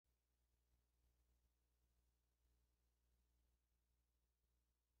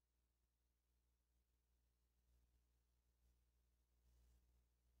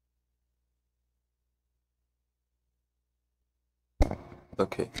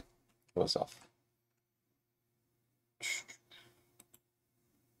Okay, it was off.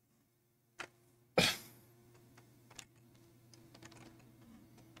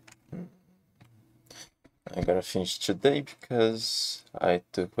 I gotta finish today because I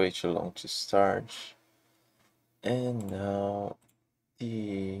took way too long to start. And now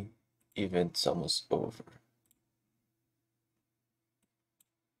the event's almost over.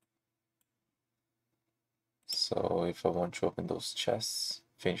 So if I want to open those chests,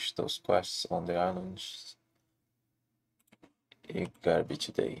 finish those quests on the islands, it gotta be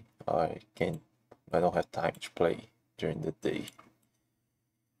today. I don't have time to play during the day.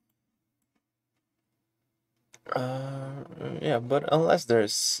 Yeah, but unless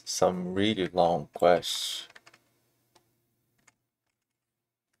there's some really long quest,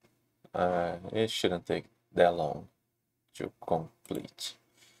 it shouldn't take that long to complete.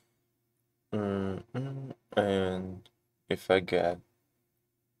 And if I get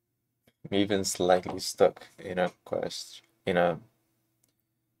even slightly stuck in a quest, in a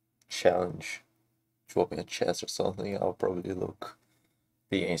challenge to open a chest or something, I'll probably look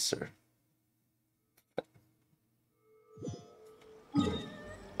the answer.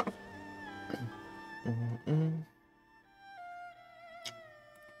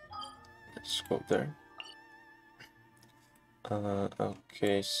 Let's go there.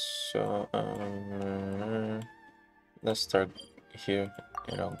 Okay, so let's start here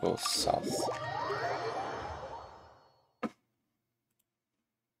and I'll go south.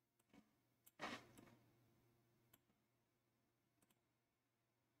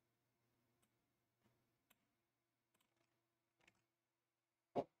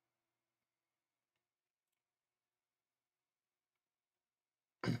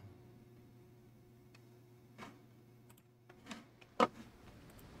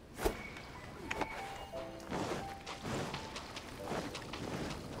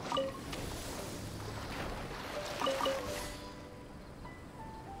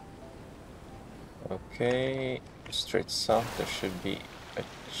 Okay, straight south, there should be a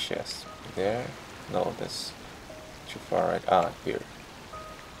chest there. No, that's too far right. Ah, here.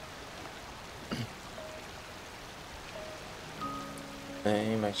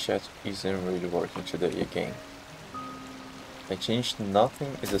 And my chat isn't really working today again. I changed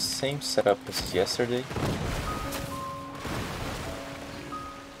nothing, it's the same setup as yesterday.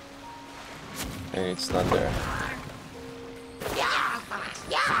 And it's not there.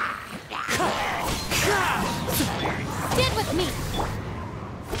 Stand with me.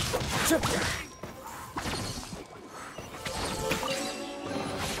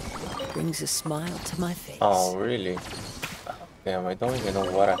 Brings a smile to my face. Oh, really? Oh, damn, I don't even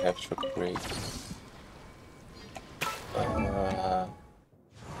know what I have to upgrade.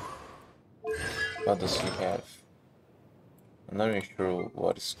 What does he have? I'm not even sure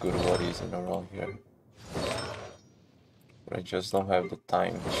what is good, what isn't around here. But I just don't have the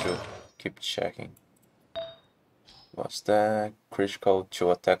time to keep checking. What's that? Critical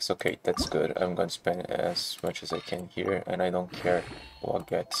 2 attacks. Okay, that's good. I'm gonna spend as much as I can here, and I don't care what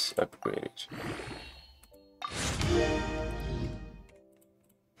gets upgraded.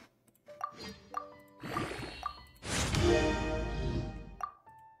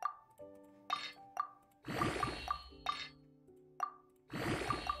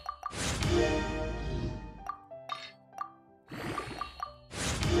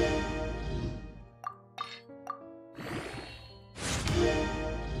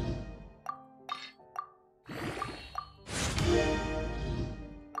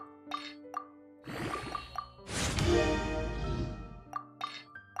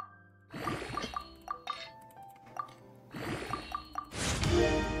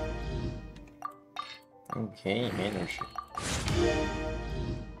 Gain energy.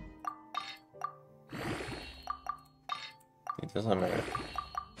 It doesn't matter.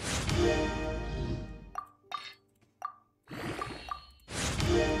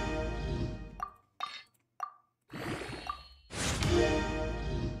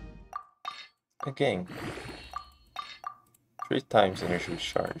 Again. 3 times energy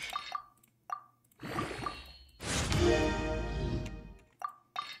charge.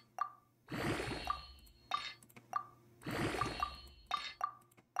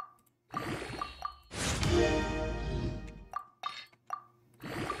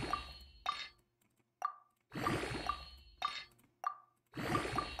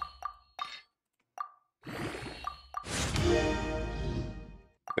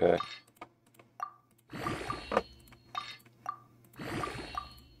 Good.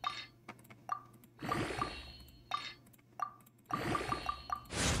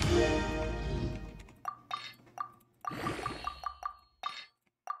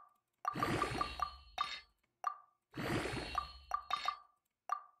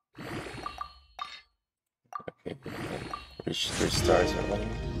 Okay, reach 3 stars already.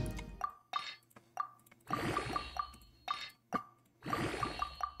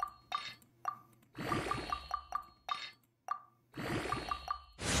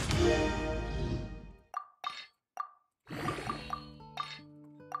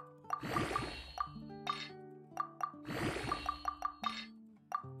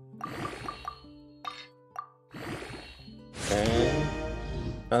 And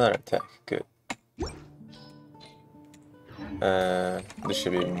another attack, good. This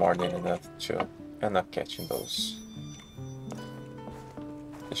should be more than enough to... I'm not catching those.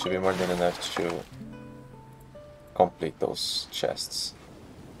 This should be more than enough to complete those chests.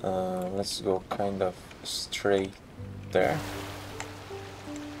 Let's go kind of straight there.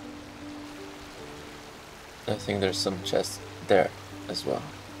 I think there's some chests there as well.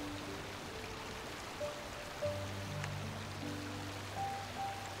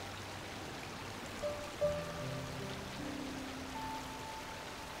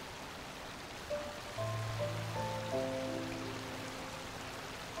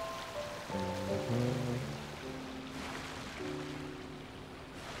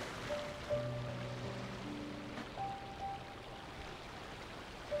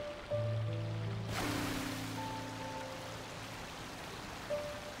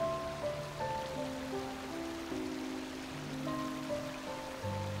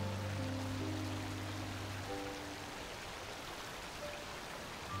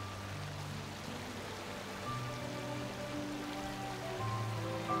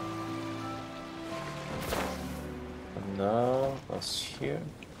 Now, what's here?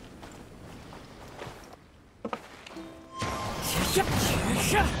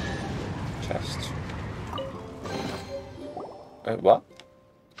 Chest. Wait, what?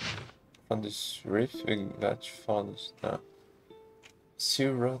 On this reef we got follows. No.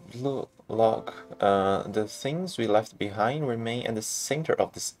 Zero log. The things we left behind remain at the center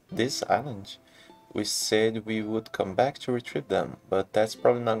of this island. We said we would come back to retrieve them, but that's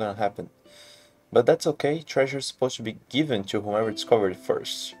probably not gonna happen. But that's okay, treasure is supposed to be given to whoever discovered it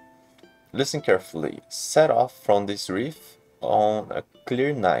first. Listen carefully. Set off from this reef on a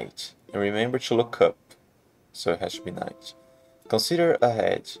clear night, and remember to look up. So it has to be night. Consider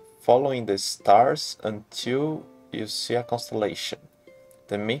ahead, following the stars until you see a constellation.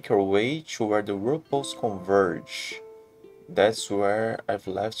 Then make your way to where the whirlpools converge. That's where I've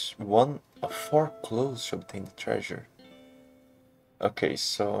left one of 4 clues to obtain the treasure. Okay,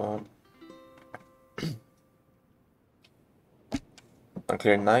 so... on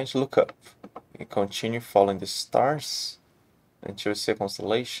clear night, look up. You continue following the stars until you see a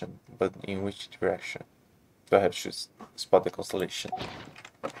constellation, but in which direction? Do I have to spot the constellation?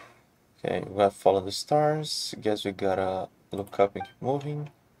 Okay, we gotta follow the stars. Guess we gotta look up and keep moving.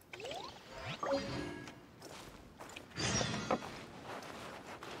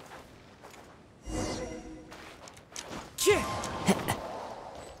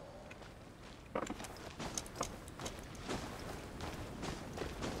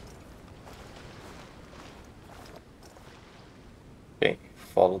 Okay,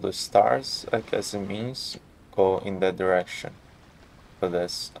 follow the stars. I guess it means go in that direction. But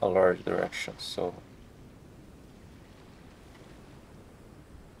that's a large direction, so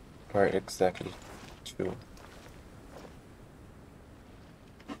where exactly to?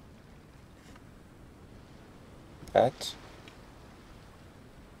 That?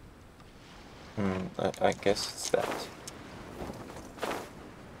 I guess it's that.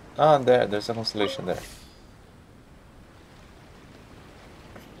 Ah, there's a constellation there.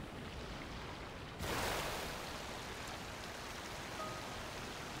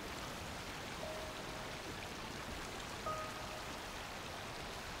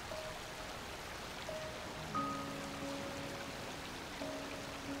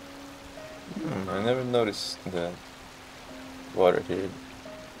 I never noticed the water here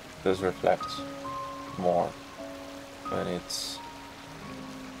does reflect more when it's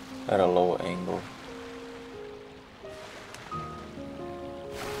at a low angle.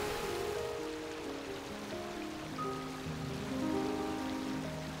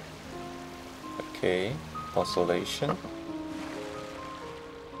 Okay, constellation.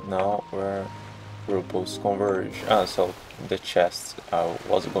 Now where whirlpools converge. Ah, so the chest I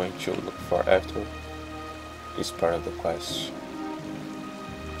was going to look for after is part of the quest.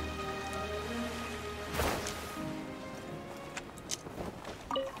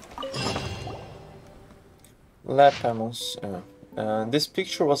 Lapamos. This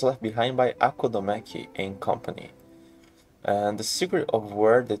picture was left behind by Akodomeki and company. And the secret of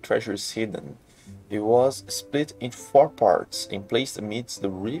where the treasure is hidden. It was split in 4 parts and placed amidst the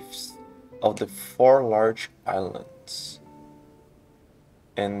reefs of the 4 large islands.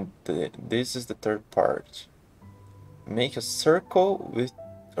 And this is the third part. Make a circle with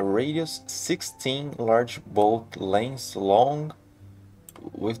a radius 16 large boat lengths long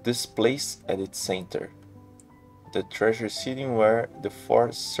with this place at its center. The treasure sitting where the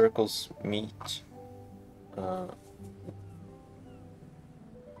 4 circles meet.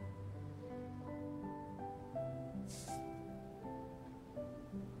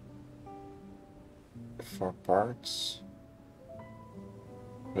 Four parts.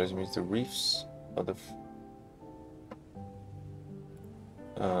 Let's meet the reefs of the.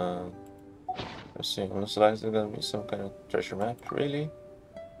 Let's see. Looks like there's gonna be some kind of treasure map. Really?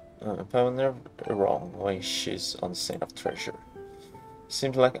 If I'm never wrong when she's on the scene of treasure.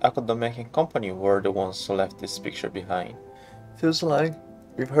 Seems like Academic and Company were the ones who left this picture behind. Feels like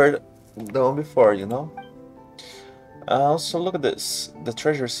we've heard that one before, you know? Also, look at this. The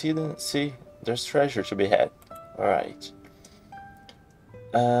treasure hidden. See, there's treasure to be had. Alright.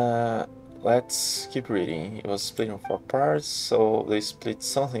 Let's keep reading. It was split in 4 parts, so they split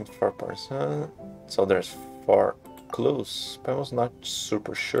something in 4 parts. So there's 4 clues. I was not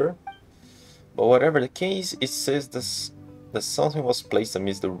super sure. But whatever the case, it says that something was placed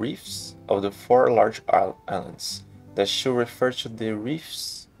amidst the reefs of the 4 large islands. That should refer to the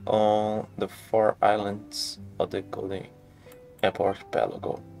reefs on the 4 islands of the Golden Apple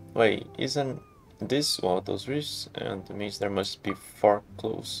Archipelago. Wait, isn't this one of those reefs? And it means there must be 4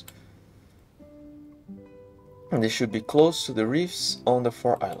 clues. And they should be close to the reefs on the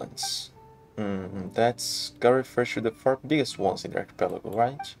 4 islands. That's gotta refer to the 4 biggest ones in the archipelago,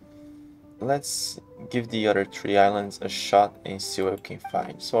 right? Let's give the other 3 islands a shot and see what we can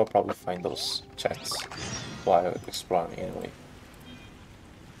find. So I'll probably find those checks while exploring anyway.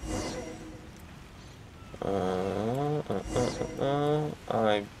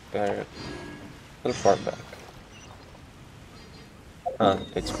 I better teleport back.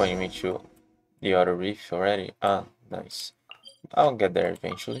 It's pointing me to the other reef already. Nice. I'll get there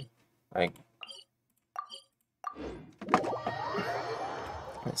eventually.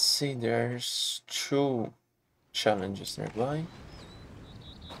 Let's see, there's 2 challenges nearby.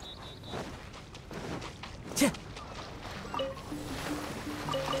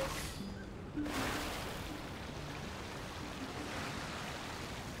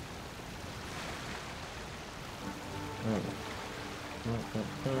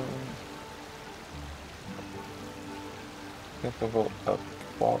 I think I'll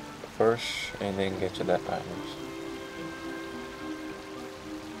go up first and then get to that island.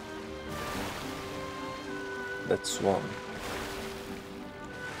 That's one.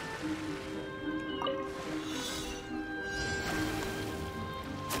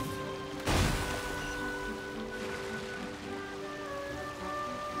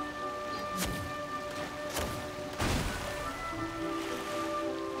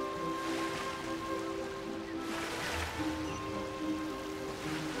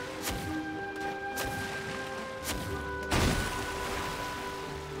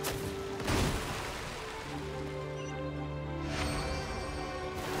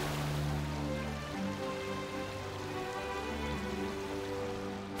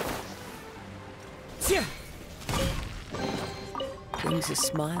 Brings a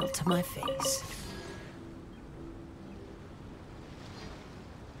smile to my face.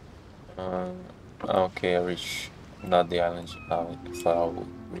 Okay, I reached not the island I thought I would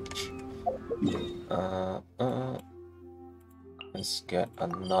reach. Let's get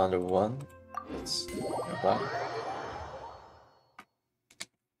another one. It's nearby.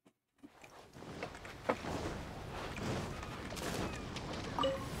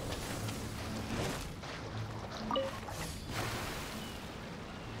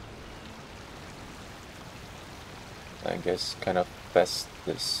 I guess kind of past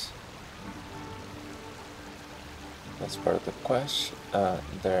this. That's part of the quest.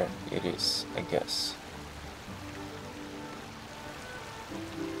 There it is, I guess.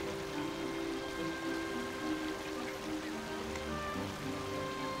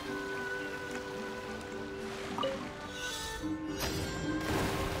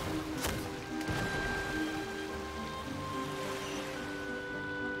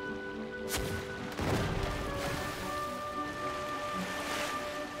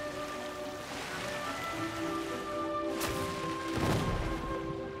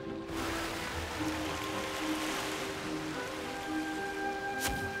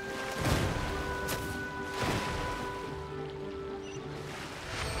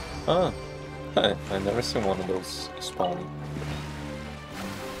 Ah, I've never seen one of those spawning.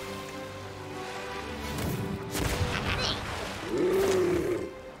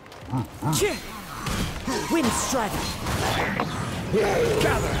 Wind Strider.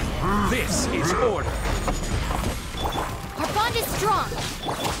 Gather! This is order! Our bond is strong.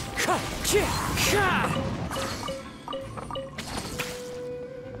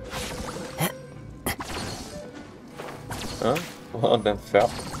 Huh? One of them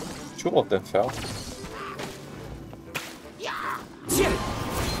fell. Two of them fell.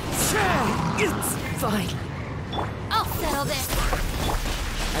 It's fine. I'll settle this.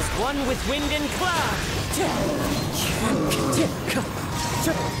 As one with wind and cloud.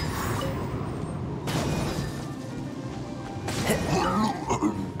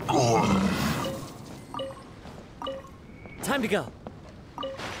 Time to go.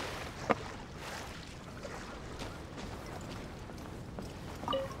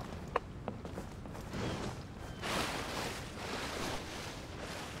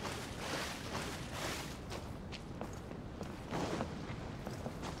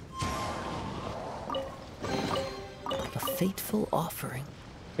 A fateful offering.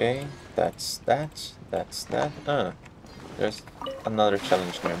 Okay, that's that. That's that. There's another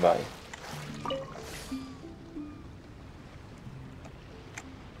challenge nearby.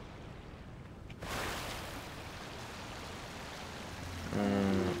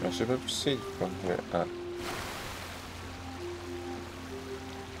 I should proceed from here.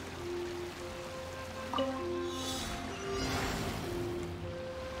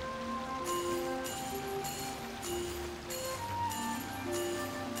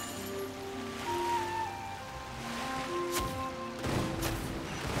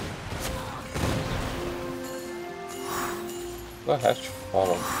 Do I have to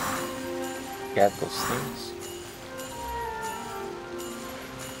follow? Get those things?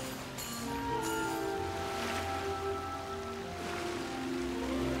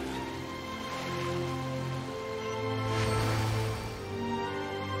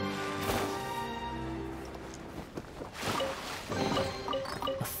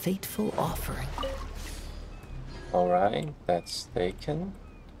 A fateful offering. Alright, that's taken.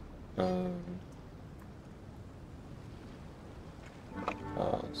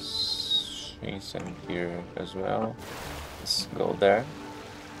 Strings in here as well. Let's go there.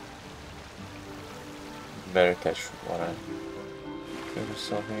 Better catch water. There's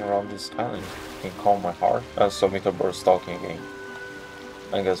something around this island. Can calm my heart. So Mr. Bird's talking again.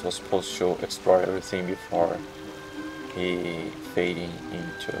 I guess we're supposed to explore everything before he fading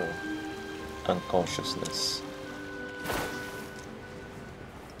into unconsciousness.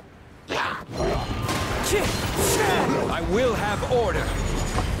 I will have order!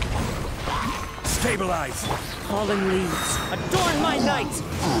 Stabilize! Falling leaves. Adorn my night!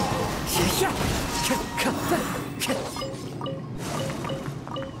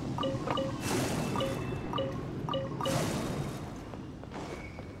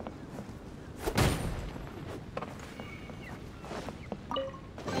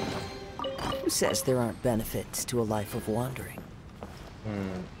 Who says there aren't benefits to a life of wandering?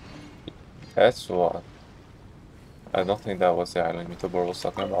 That's what. I don't think that was the island Mitobor was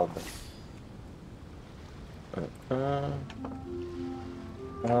talking about.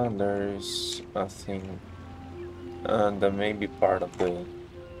 There's a thing that may be part of the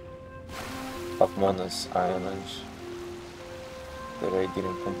Mona's Island that I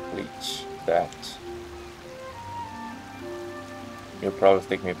didn't complete that. You'll probably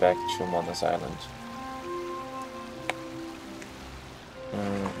take me back to Mona's Island.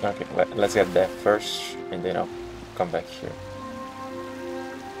 Okay, let's get that first, and then I'll come back here.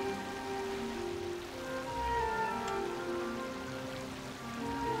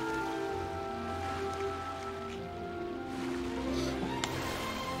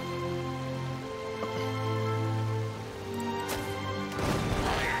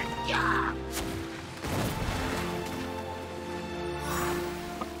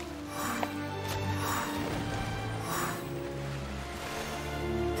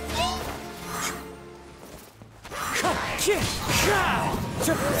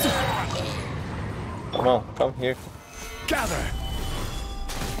 Come on, come here. Gather!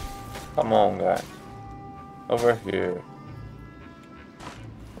 Come on, guy. Over here.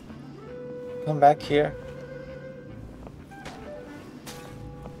 Come back here.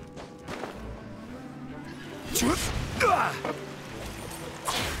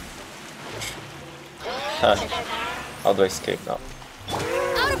 How do I escape now?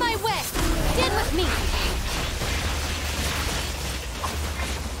 Out of my way! Stand with me!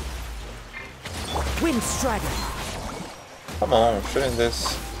 Wind Strider. Come on, shouldn't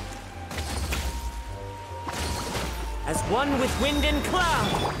this? As one with wind and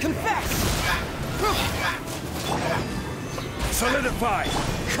cloud. Confess! Solidify!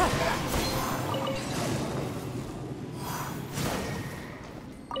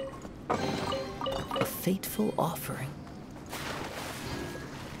 fateful offering.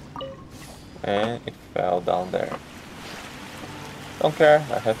 And it fell down there. Don't care,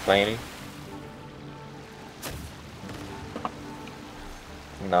 I have plenty.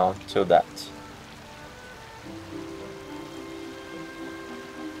 Now to that.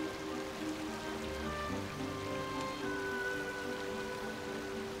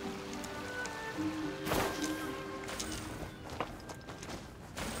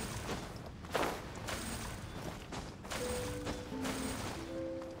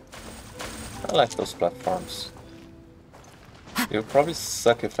 I like those platforms. It would probably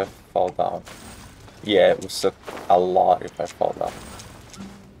suck if I fall down. Yeah, it would suck a lot if I fall down.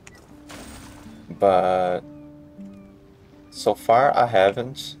 But so far I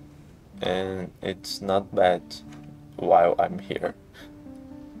haven't, and it's not bad while I'm here.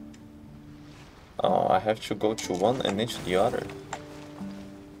 Oh, I have to go to one and then to the other.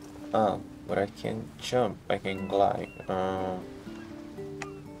 Oh, but I can jump, I can glide.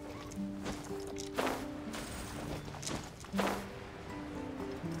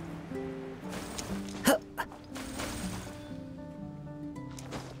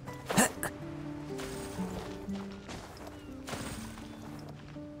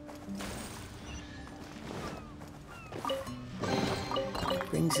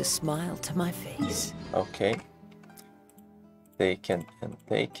 Brings a smile to my face. Okay. Taken and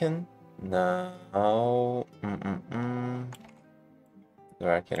taken. Now,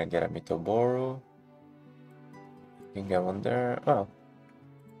 where can I get a Mitoboro? Can get one there. Oh,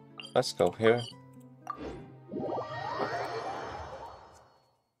 let's go here.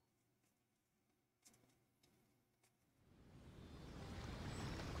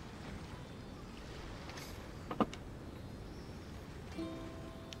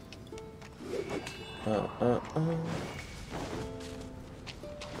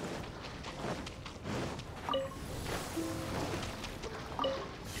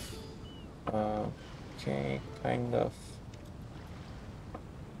 Okay, kind of.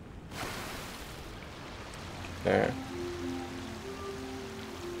 There.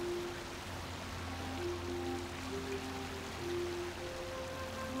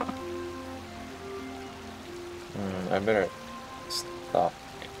 I better stop,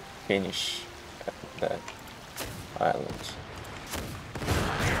 finish at that island.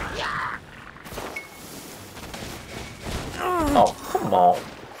 Oh, come on.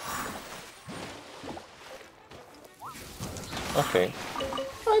 Okay.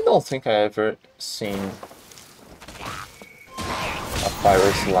 I don't think I ever seen a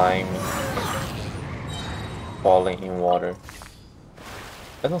fire slime falling in water.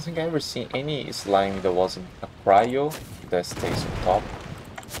 I don't think I ever seen any slime that wasn't a cryo that stays on top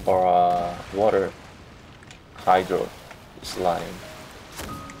or a water hydro slime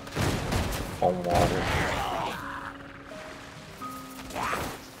on water.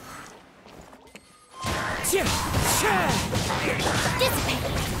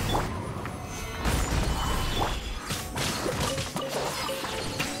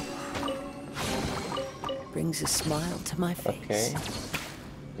 Brings a smile to my face. Okay.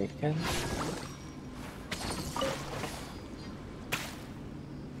 We can.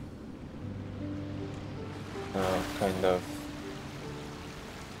 Kind of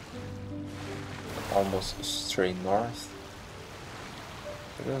almost straight north.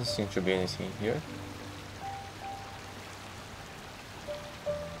 There doesn't seem to be anything here.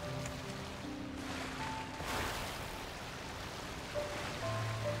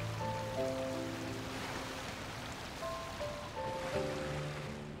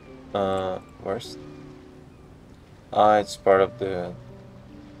 Where's? Ah, it's part of the.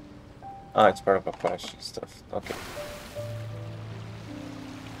 Ah, it's part of a flashing stuff. Okay.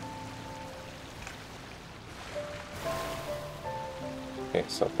 Okay,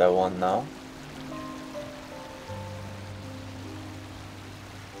 so that one now.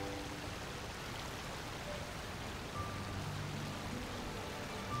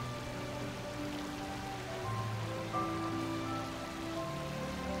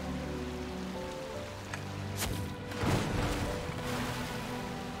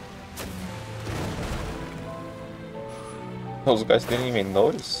 Those guys didn't even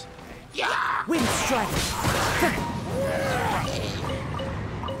notice. Wind strike.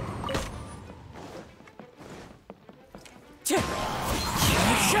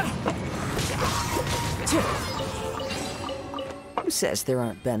 Who says there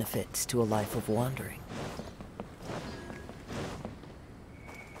aren't benefits to a life of wandering?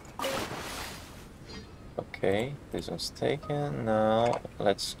 Okay, this one's taken. Now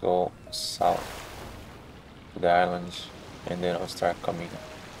let's go south to the islands, and then I'll start coming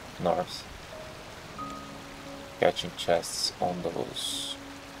north. catching chests on those.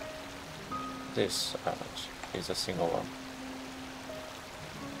 This island is a single one.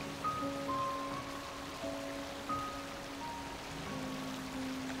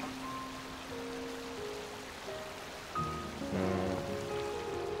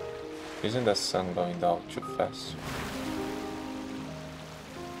 Isn't the sun going down too fast?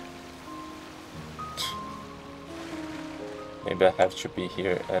 Maybe I have to be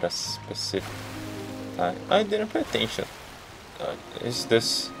here at a specific time. I didn't pay attention. Is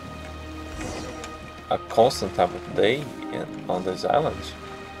this a constant time of day on this island?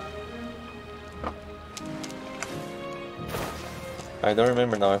 I don't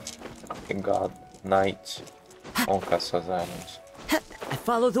remember now if it got night on Castle's Island. I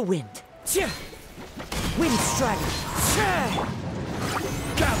follow the wind. Wind strider.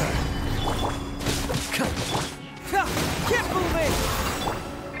 Gather! Keep moving!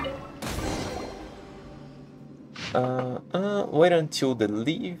 Wait until the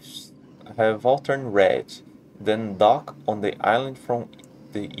leaves have all turned red, then dock on the island from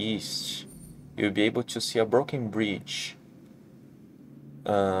the east. You'll be able to see a broken bridge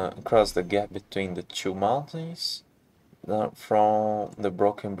across the gap between the two mountains from the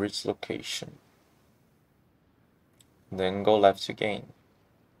broken bridge location. Then go left again.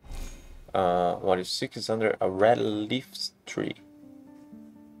 What you seek is under a red leaf tree.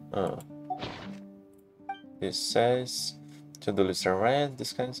 It says to the list red.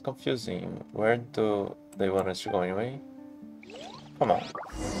 This kind is confusing. Where do they want us to go anyway? Come on.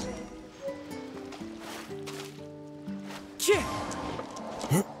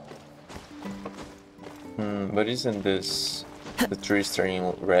 But isn't this the trees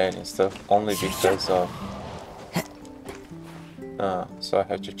turning red and stuff only because of so I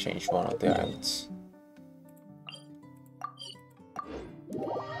have to change one of the islands.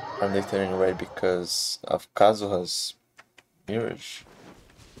 Are they turning red because of Kazuha's mirage?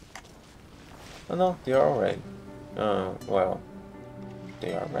 Oh no, they are red. Well,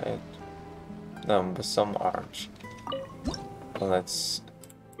 they are red. No, but some aren't. Well,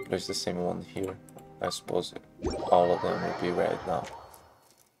 there's the same one here. I suppose all of them will be red now.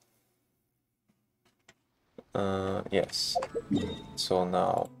 Yes. So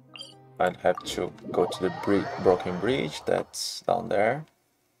now I'd have to go to the broken bridge that's down there.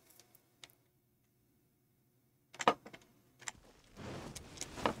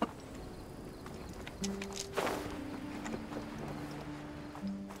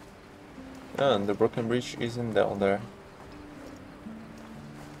 And the broken bridge isn't down there.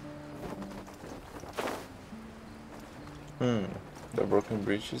 The broken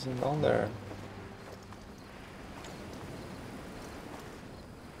bridge isn't down there.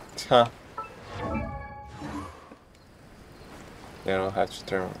 Huh. Then I'll have to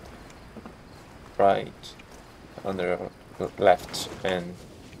turn right, under left, and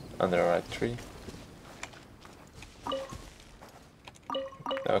under right tree.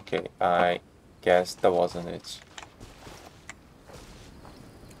 Okay, I guess that wasn't it.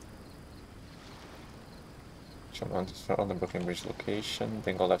 On the broken bridge location,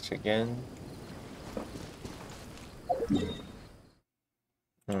 then go left again.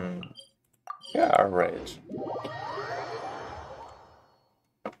 Yeah, right.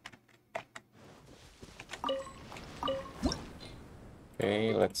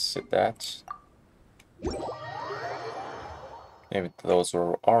 Okay, let's see that. Maybe those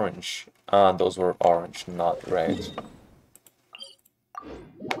were orange. Those were orange, not red.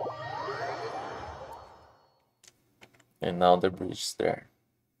 And now the bridge is there.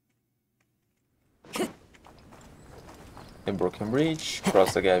 The broken bridge,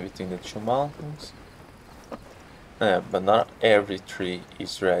 cross the gap between the two mountains. But not every tree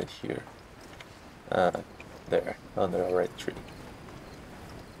is red here. There, under a red tree.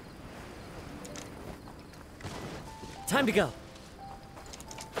 Time to go.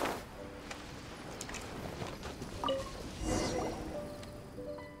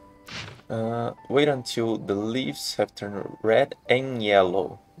 Wait until the leaves have turned red and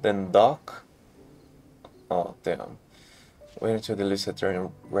yellow, then dock. Oh damn. Wait until the leaves have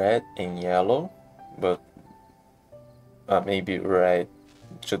turned red and yellow, but maybe red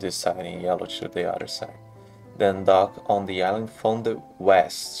to this side and yellow to the other side. Then dock on the island from the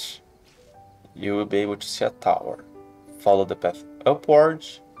west. You will be able to see a tower. Follow the path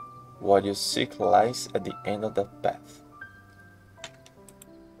upwards. What you seek lies at the end of that path.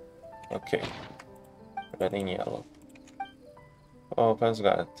 Okay, red and yellow. Oh, Paz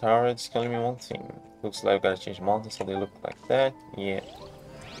got a tower. It's telling me one thing. Looks like I've got to change mountains so they look like that. Yeah.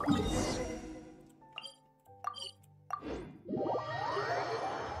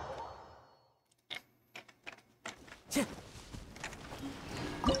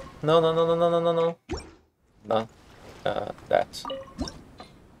 No, no, no, no, no, no, no, no. Not that.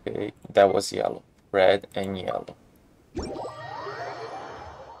 Okay, that was yellow. Red and yellow.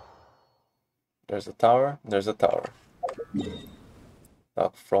 There's a tower. There's a tower.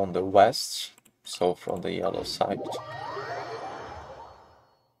 Up from the west, so from the yellow side.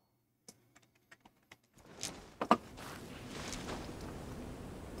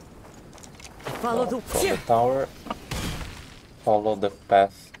 Follow the From the tower, follow the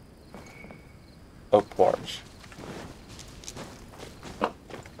path upwards.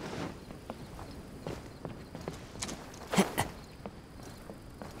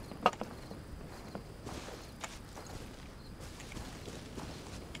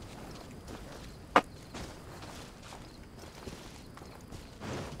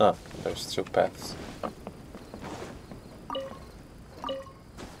 Ah, there's two paths.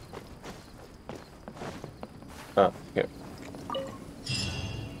 Ah, here.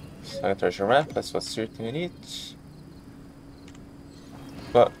 Second treasure map, that's what we need.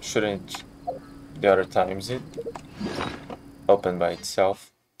 But shouldn't the other times it open by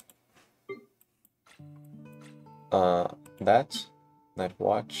itself? That night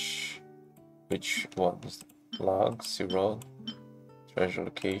watch. Which ones? Log, zero, treasure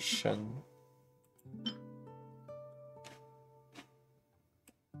location.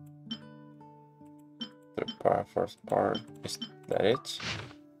 Third part, fourth part. Is that it?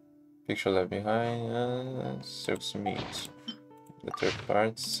 Picture left behind. Serves meat. The third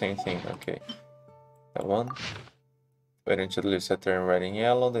part, same thing. Okay, that one. Waiting to the leaves that turn red and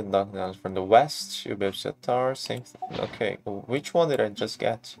yellow. Then knock down from the west. You'll be able to see a tower. Same thing. Okay, which one did I just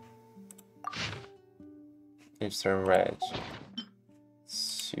get? Leaves turn red.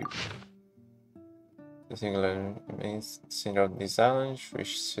 Super. The singular remains center of this island.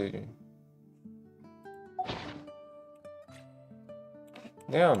 Which city?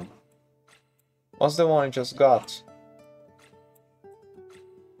 Damn. What's the one I just got?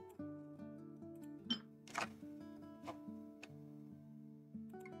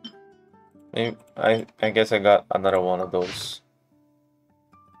 Maybe, I guess I got another one of those.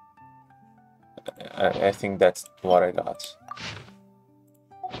 I think that's what I got.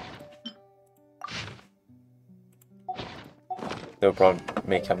 They'll probably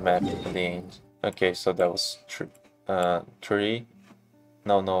make a map at the end. Okay, so that was three.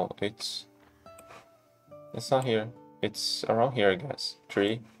 No, it's not here. It's around here, I guess.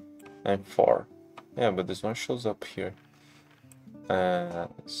 3 and 4. Yeah, but this one shows up here.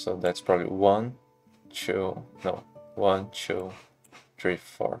 So that's probably 1, 2, no, 1, 2, 3,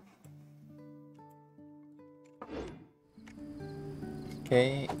 4.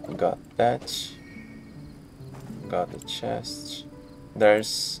 Okay, got that. Got the chest.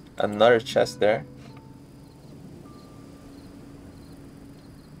 There's another chest there.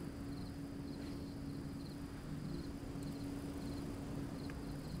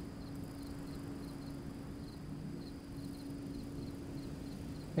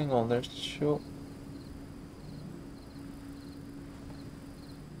 Hang on, there's two.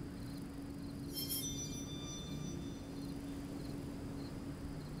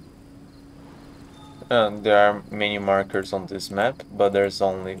 And there are many markers on this map, but there's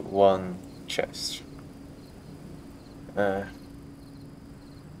only one chest. And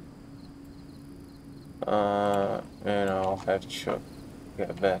I'll have to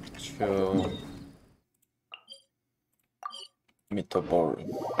get back to Mitobori.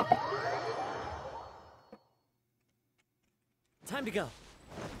 Time to go.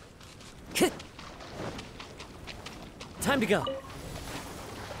 Time to go.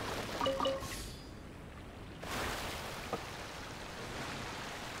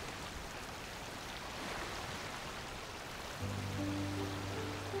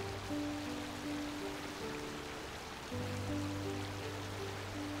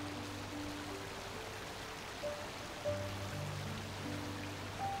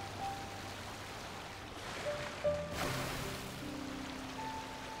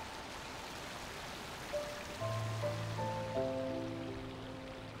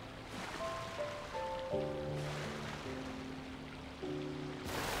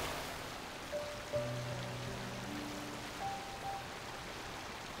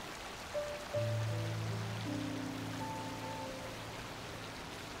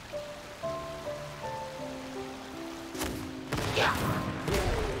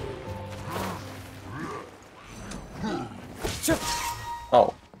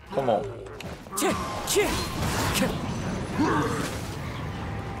 Oh, come on.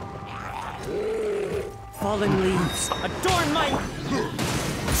 Fallen leaves adorn my...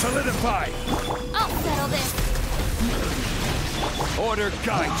 Solidify! I'll settle this. Order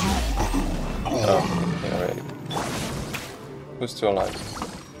guide you. Oh, okay, already. Who's still alive?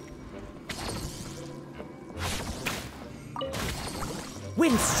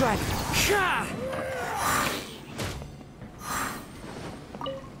 Wind strider.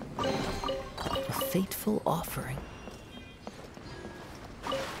 A fateful offering.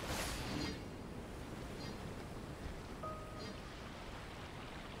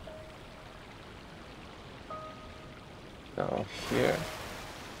 Now here.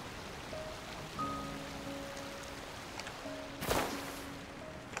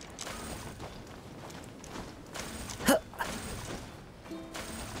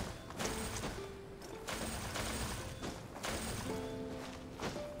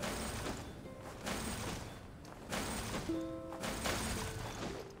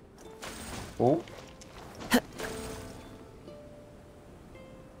 Oh.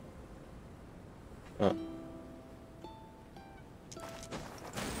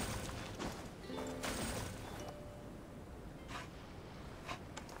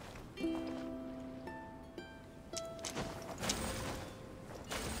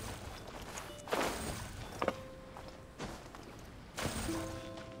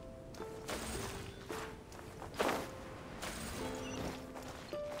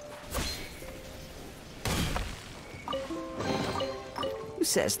 Who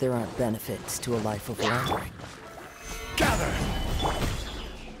says there aren't benefits to a life of wandering? Gather.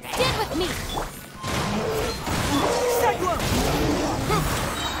 Stand with me.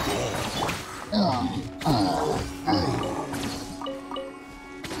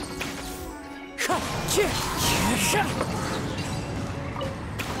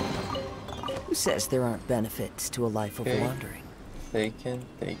 Who says there aren't benefits to a life of Okay. wandering? Taken.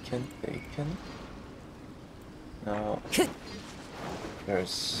 Now,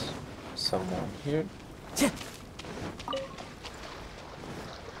 there's someone here.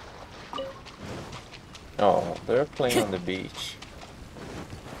 Oh, they're playing on the beach.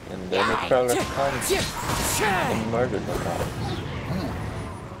 And then the crawler comes and murdered them all.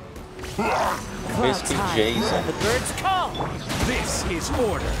 Basically Jason. The birds call. This is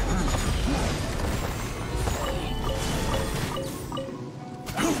order.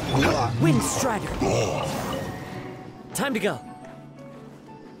 Wind strider. Time to go.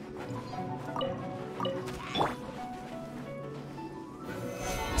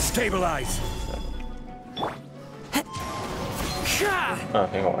 Stabilize. Oh,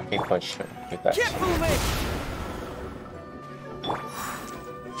 hang on, I can punch him with that. Get moving.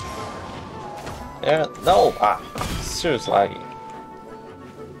 Yeah, no! Ah, seriously.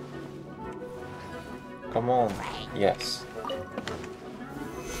 Come on, yes.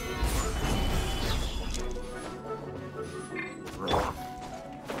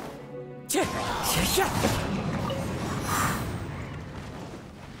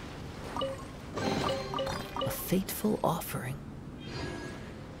 A fateful offering.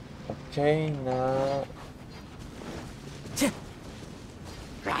 Okay, now...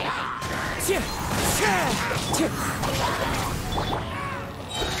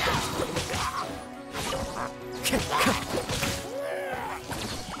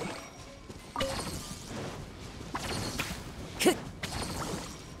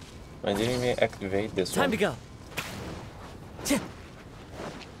 I didn't even activate this Time one. to go.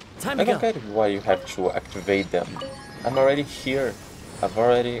 Time I to don't go. get why you have to activate them. I'm already here. I've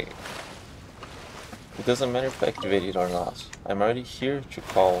already... It doesn't matter if I activate it or not. I'm already here to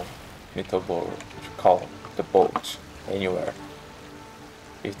call the boat anywhere.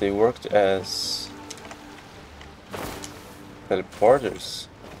 If they worked as teleporters,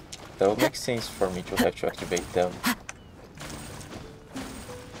 that would make sense for me to have to activate them.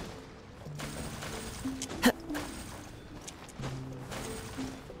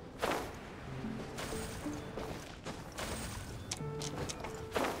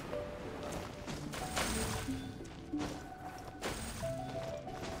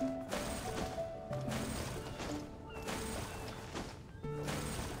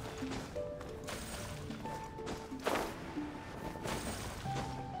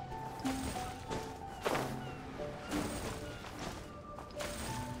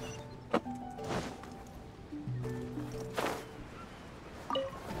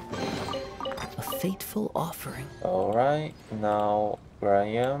 Fateful offering. Alright, now where I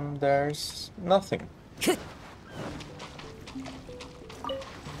am, there's nothing.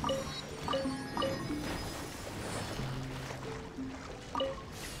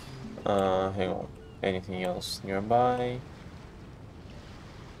 Hang on. Anything else nearby?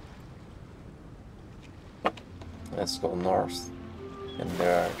 Let's go north. And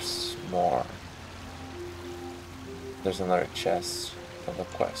there's more. There's another chest of the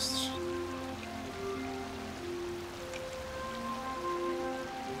quest.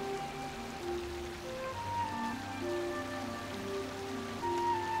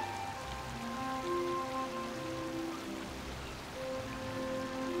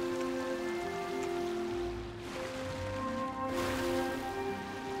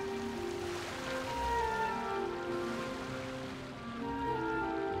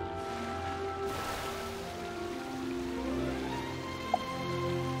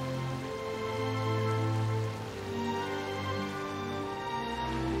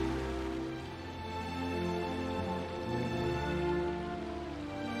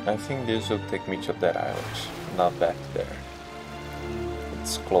 I think this will take me to that island, not back there.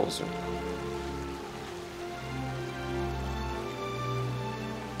 It's closer.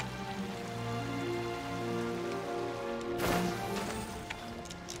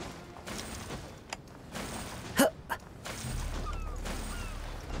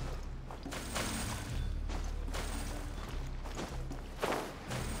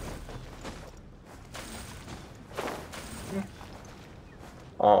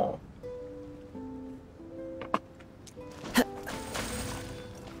 Oh.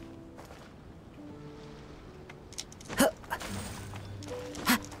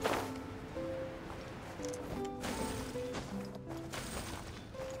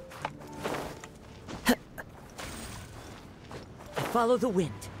 Follow the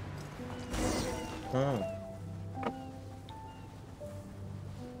wind. Hmm.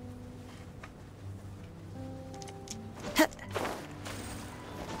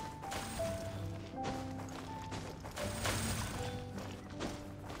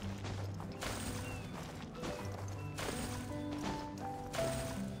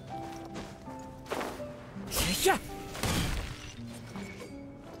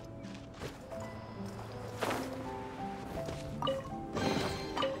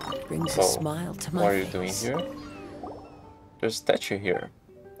 Brings So, a smile to my what are you face. doing here? There's a statue here.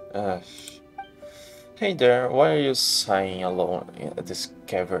 Hey there, why are you sighing alone at this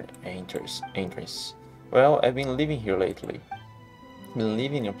cavern entrance? Well, I've been living here lately. Been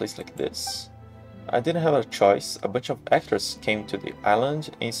living in a place like this. I didn't have a choice. A bunch of actors came to the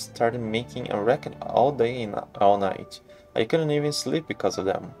island and started making a racket all day and all night. I couldn't even sleep because of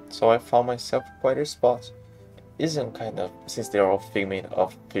them, so I found myself quite a spot. Isn't kind of, since they are all figment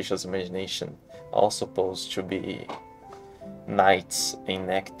of Fisher's imagination, all supposed to be knights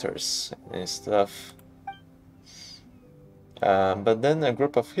and actors and stuff. But then a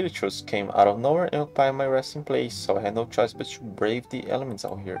group of villagers came out of nowhere and occupied my resting place, so I had no choice but to brave the elements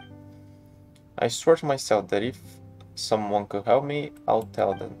out here. I swore to myself that if someone could help me, I'll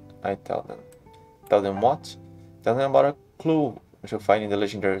tell them. Tell them what? Tell them about a clue to finding the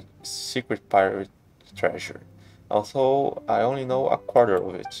legendary secret pirate treasure. Although I only know a quarter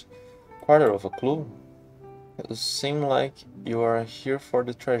of it. Quarter of a clue? It seems like you are here for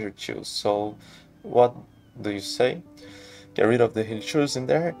the treasure too, so what do you say? Get rid of the villagers in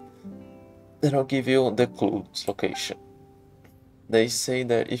there, then I'll give you the clue's location. They say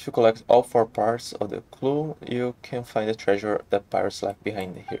that if you collect all 4 parts of the clue, you can find the treasure that pirates left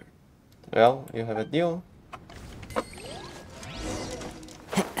behind here. Well, you have a deal.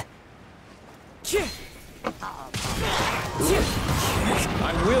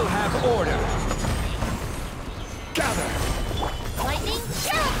 I will have order. Gather. Lightning,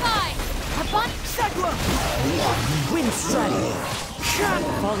 terrified! Carbonic Wind strategy.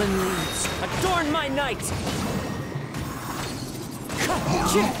 Fallen leaves, adorn my night.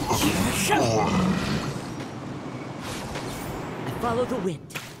 I follow the wind.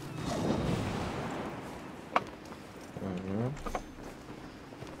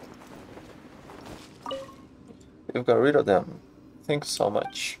 You've got rid of them. Thanks so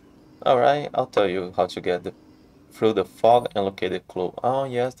much. Alright, I'll tell you how to get through the fog and locate the clue. Oh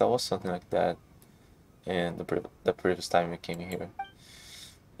yes, that was something like that. And the previous time we came here.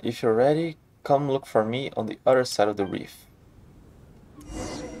 If you're ready, come look for me on the other side of the reef.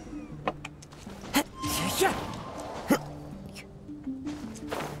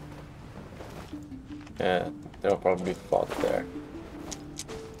 Yeah, there'll probably be fog there.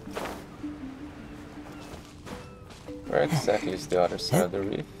 Where exactly is the other side of the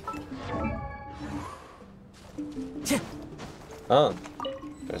reef? Oh,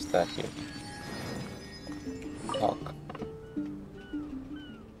 there's that here. Hawk.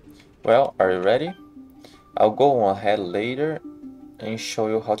 Well, are you ready? I'll go on ahead later and show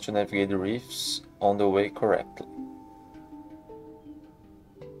you how to navigate the reefs on the way correctly.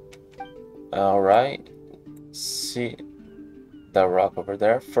 Alright, see that rock over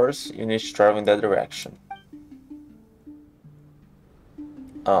there? First, you need to travel in that direction.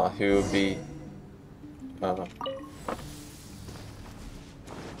 He will be...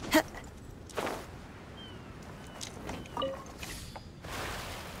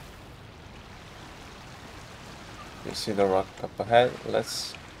 You see the rock up ahead?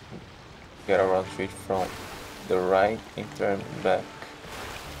 Let's get around to it from the right and turn back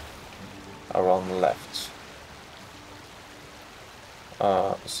around left.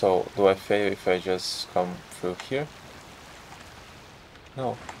 So do I fail if I just come through here?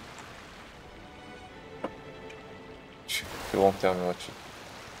 No. He won't tell me what to...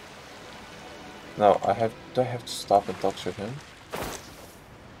 No, do I have to stop and talk to him?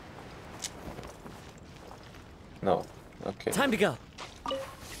 No. Okay. Time to go.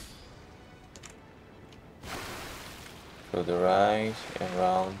 To the right and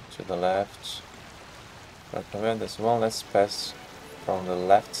round to the left. Recommend this one. Let's pass from the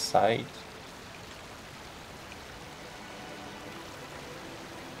left side.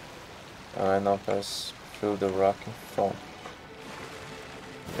 And now pass through the rock in front.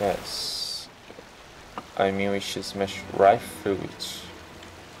 Yes. I mean, we should smash right through it.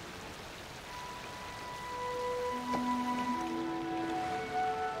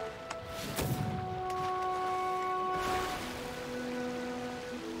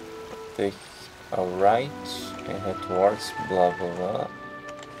 Take a right and head towards blah blah blah.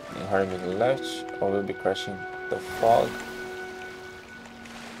 And hurry with the left, or we'll be crashing the fog.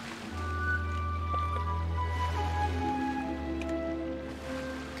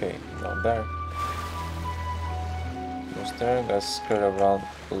 Okay, not there. Almost there. Let's skirt around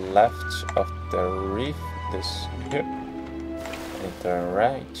left of the reef. This here. And turn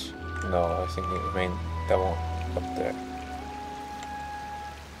right. No, I think it remained that one up there.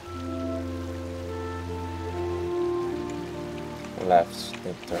 Left,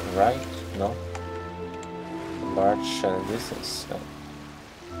 then turn right. No. Large channel distance.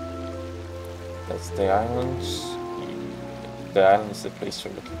 That's the islands. The island is the place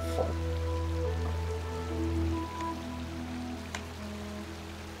you're looking for.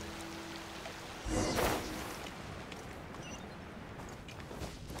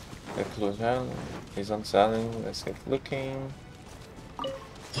 The close island is on island. Let's get looking.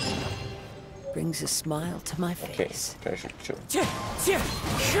 Brings a smile to my Okay, face. treasure too.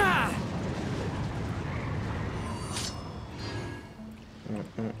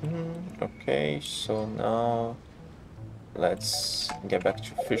 Okay, so now let's get back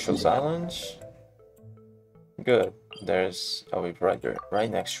to Fisher's Island. Good. There's a wave rider right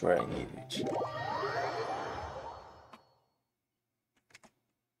next to where I need it.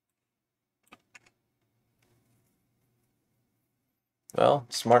 Well,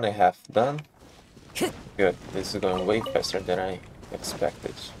 it's more than half done. Good. This is going way faster than I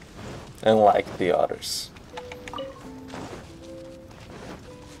expected. Unlike the others.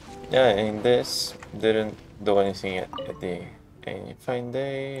 Yeah, and this didn't do anything at the any fine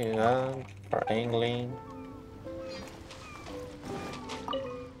day for angling.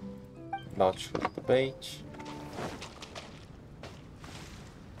 Not shoot the bait.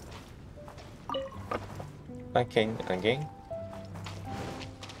 Again.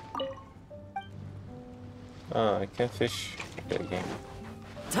 Oh, I can fish again.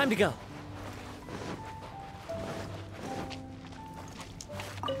 Time to go.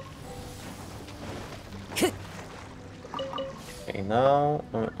 Okay, now,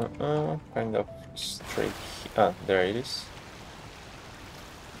 kind of straight. There it is.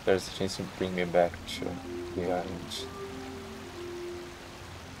 There's a chance to bring me back to the island.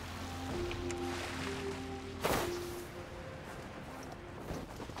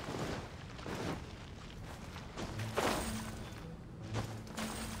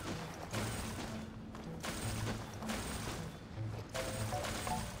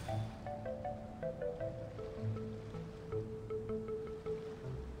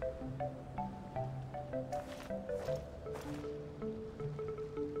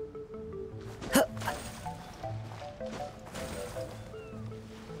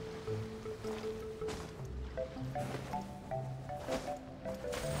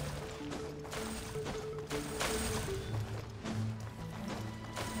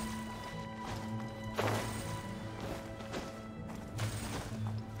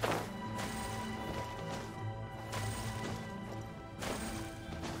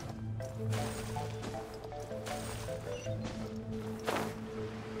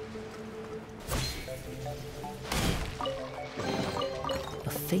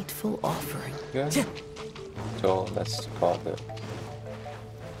 Fateful offering. Good. So let's call the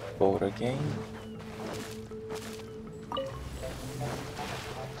boat again.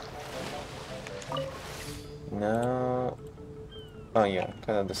 Now Oh yeah,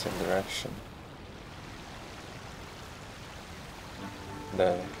 kind of the same direction.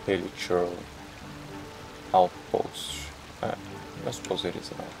 The Helichurl outpost. I suppose it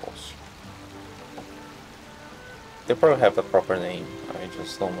is an outpost. They probably have a proper name, I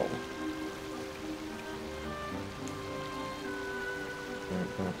just don't know.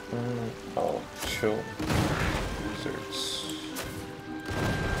 Oh, two wizards.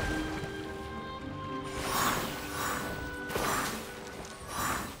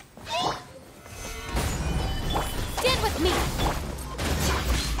 Stand with me!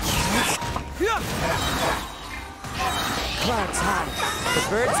 Clouds high. The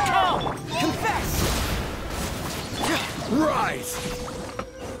birds calm. Confess. Rise!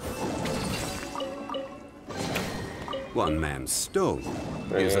 One man's stone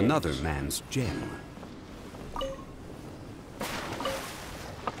is another man's gem.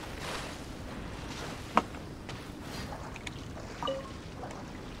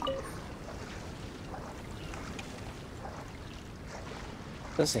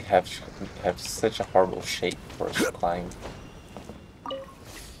 Does it have such a horrible shape for us to climb?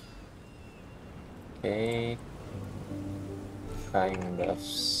 Okay. Kind of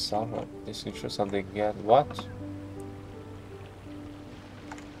somewhat. This is just something yet. What?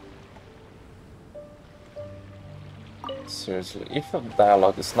 Seriously, if a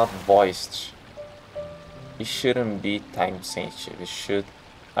dialogue is not voiced, it shouldn't be time sensitive.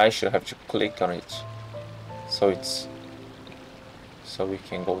 I should have to click on it, so we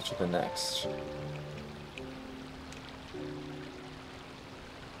can go to the next.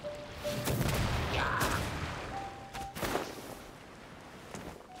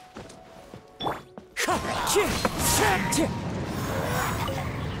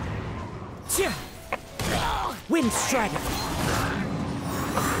 Wind strider.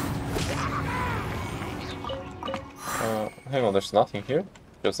 Hang on, there's nothing here?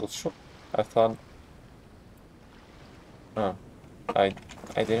 Just a shop. I thought... Oh. I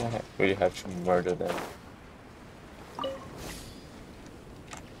didn't really have to murder them.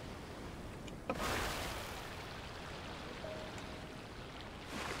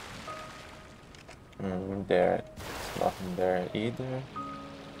 There's nothing there either.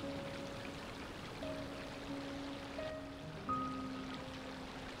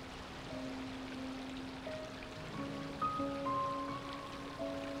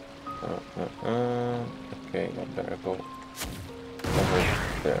 Okay, I better go over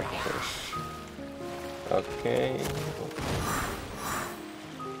there first. Okay.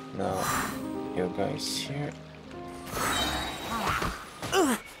 Now, you guys here.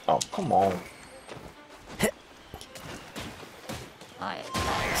 Oh, come on.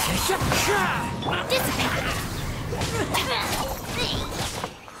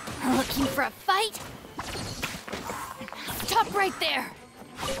 Looking for a fight? Stop right there!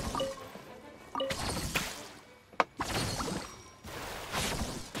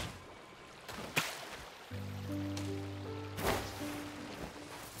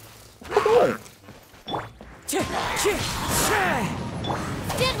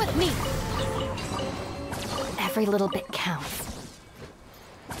 Stand with me! Every little bit counts.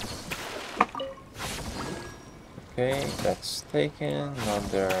 Okay, that's taken. Now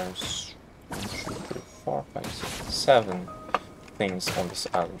there's 1, 2, 3, 4, 5, 6, 7 things on this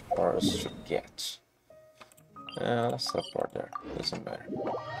island for us to get. Let's teleport there. Doesn't matter.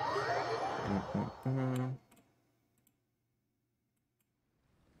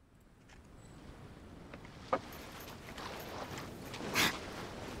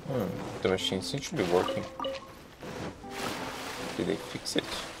 The machine seems to be working. Did they fix it?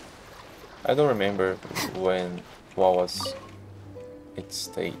 I don't remember what was its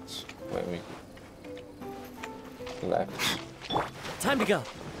state when we left. Time to go.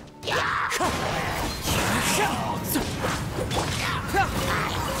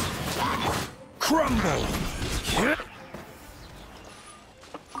 Crumble!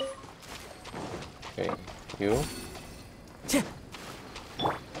 Okay, you.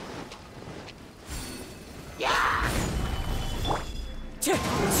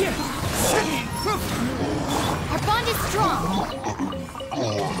 Our bond is strong!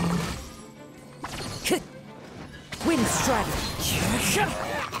 Wind strider.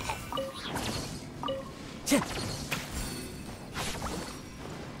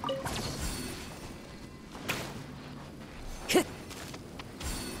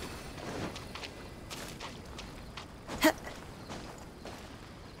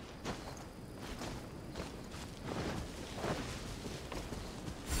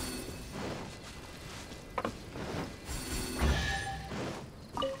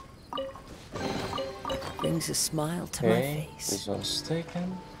 Wind Brings a smile to my face. This one's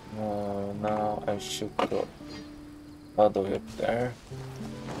taken. Now I should go all the way up there.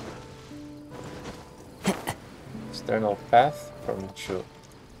 Is there no path for me to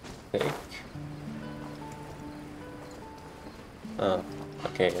take?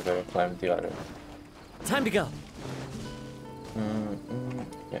 Okay, I better climb the other. Time to go.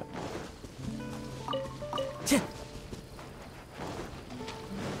 Yeah.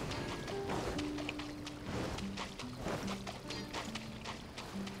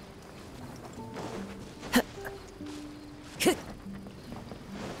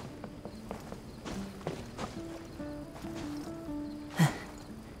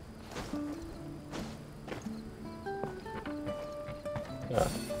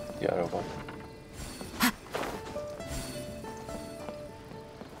 The other one.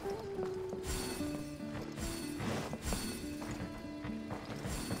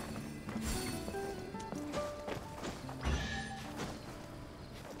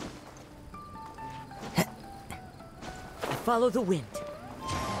 Follow the wind.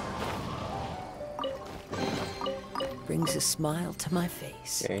 Brings a smile to my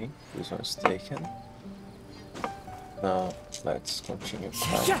face. Okay, this one's taken. Now let's continue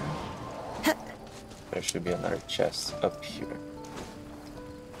climbing. There should be another chest up here.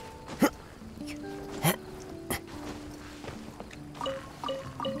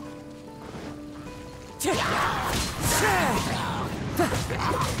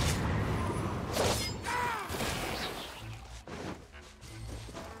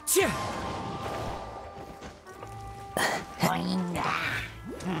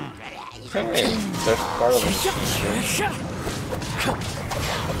 Hey, there's part of it.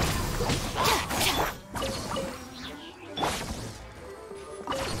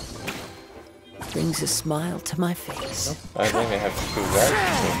 Brings a smile to my face. I think I have to do that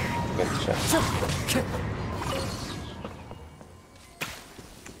to get the chest.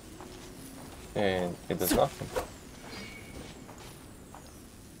 And it does nothing.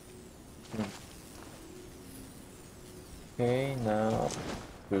 Okay, now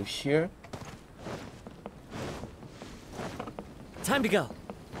through here. Time to go.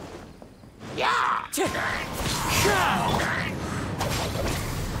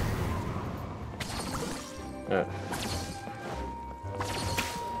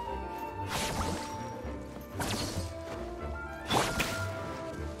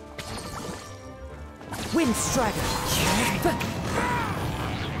 Wind Strider.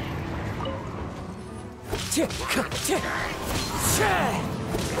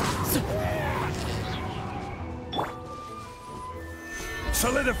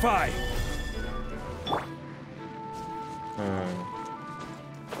 Solidify.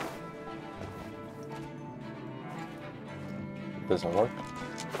 Doesn't work.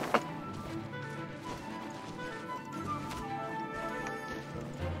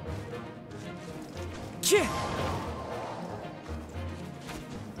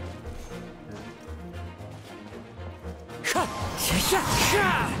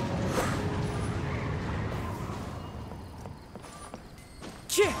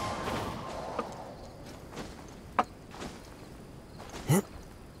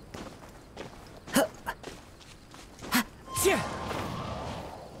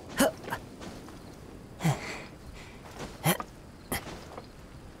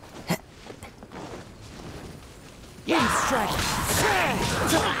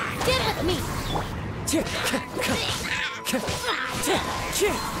 Get with me!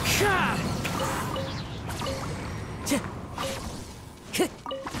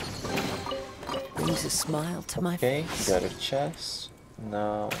 Brings a smile to my Okay, face. got a chest.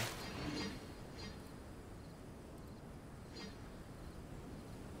 Now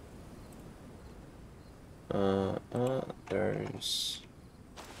there's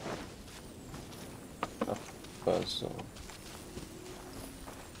a puzzle.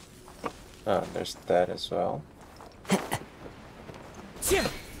 There's that as well.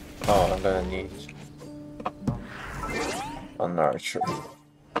 Oh, I'm gonna need an archer.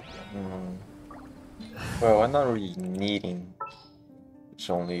 Well, I'm not really needing. It's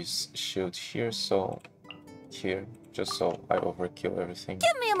only shield here, so here, just so I overkill everything.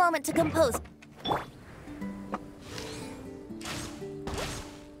 Give me a moment to compose.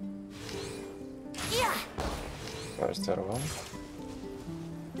 Yeah. Where's the other one?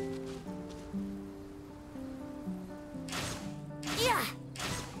 Yeah.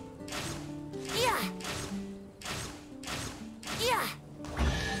 Yeah. Yeah.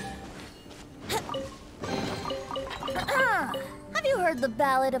 Have you heard the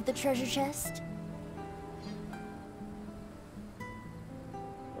ballad of the treasure chest?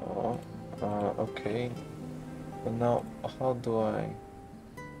 Oh, okay. But now, how do I...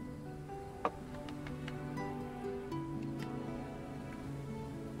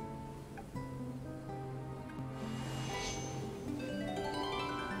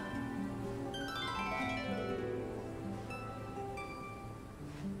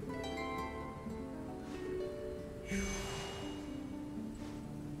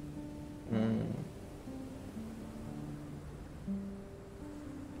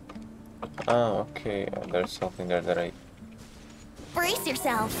 Ah, okay. There's something there that I... Brace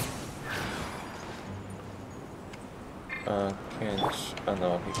yourself. Can't... Oh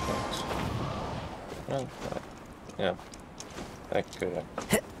no, he can't. Oh, yeah. I could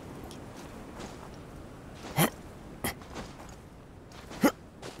have.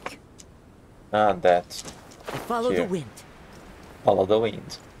 Ah, that. Follow Here. the wind. Follow the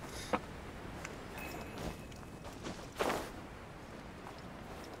wind.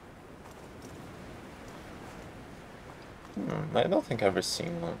 I don't think I've ever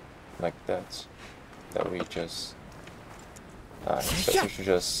seen one like that. That we just... so we should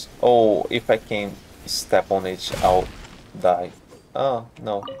just... Oh, if I can step on it, I'll die. Oh,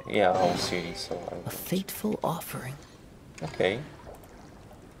 no. Yeah, I'll see, so I... A fateful offering. Okay.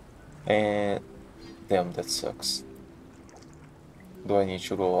 And... Damn, that sucks. Do I need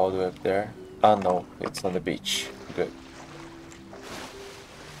to go all the way up there? Ah, no. It's on the beach. Good.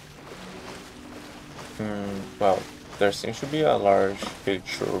 Well, there seems to be a large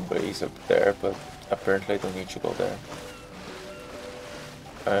villager base up there, but apparently I don't need to go there.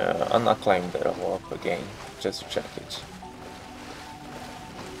 I'm not climbing that wall up again, just to check it.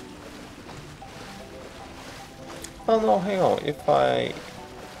 Oh no, hang on, if I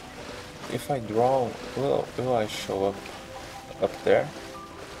draw, will I show up there?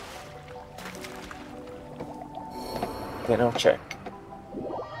 Then I'll check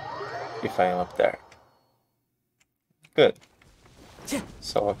if I am up there. Good.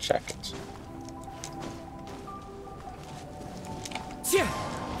 So I'll check it.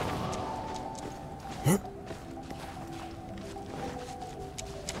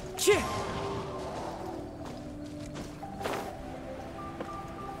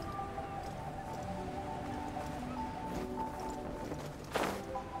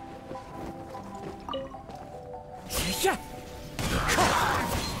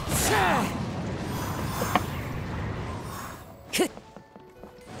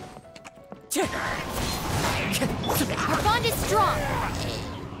 Our bond is strong.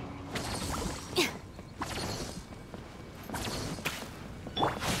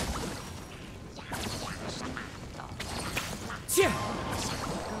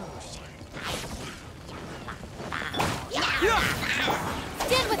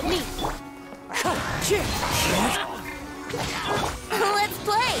 Stand with me. Let's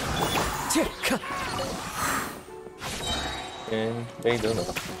play. And they do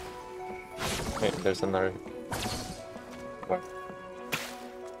nothing. Wait, there's another... What?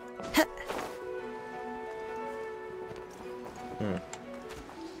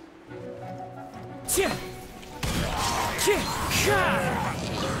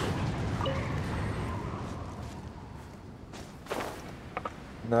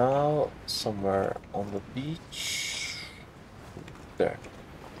 Now, somewhere on the beach... There.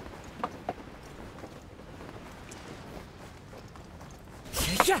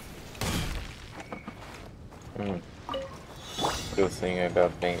 Good thing I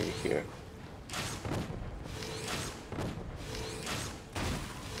got Baby here.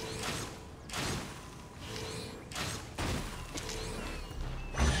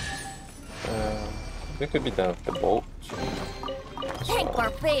 We could be done with the boat. Thank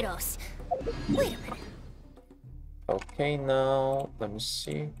Barbados. Wait a minute. Okay, now let me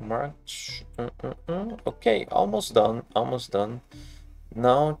see. March. Okay, almost done. Almost done.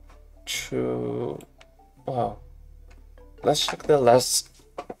 Now to... Wow. Let's check the last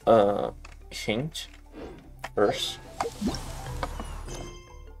hint first.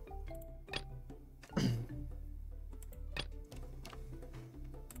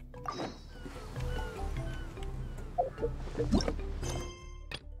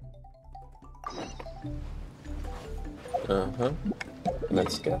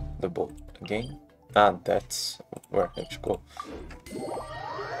 Let's get the boat again. Ah, that's where I should go.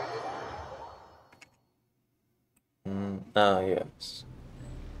 Yes.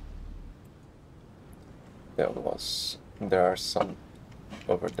 There are some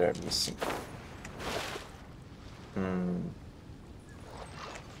over there missing.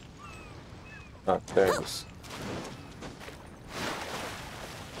 Ah, there it is.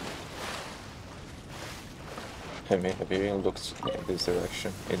 I may have even looked in this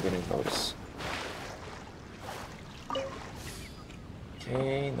direction and didn't notice.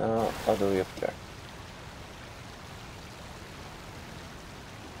 Okay, now all the way up there.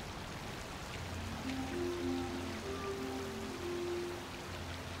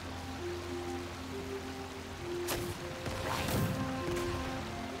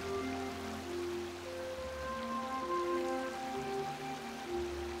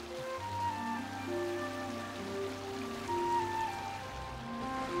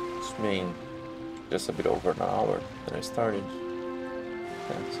 Mean just a bit over an hour than I started.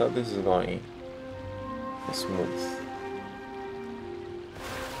 Yeah, so this is going smooth.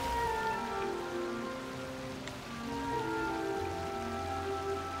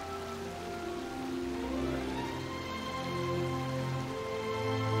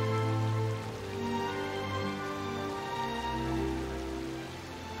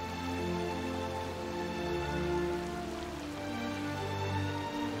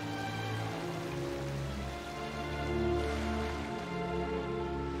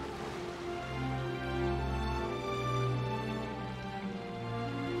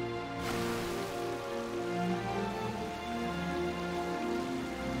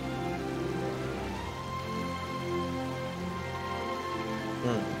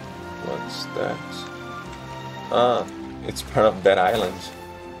 What's that? Ah, it's part of that island.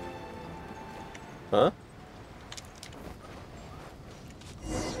 Huh?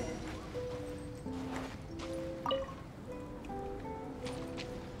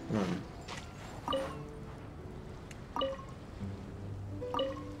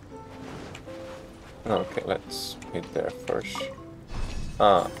 Okay, let's hit there first.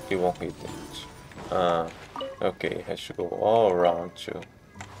 Ah, it won't hit it. Okay, it has to go all around to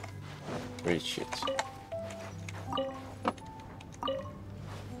reach it.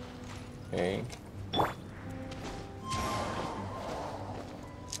 Okay.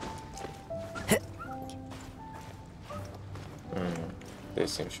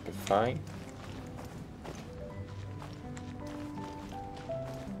 This seems to be fine.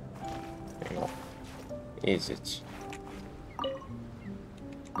 Hang on. Is it?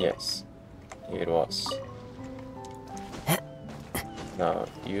 Yes, it was. Now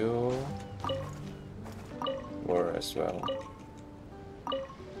you were as well.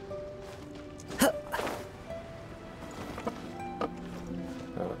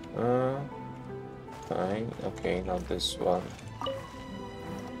 Fine. Okay, now this one.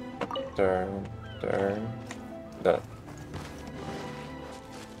 Turn. That.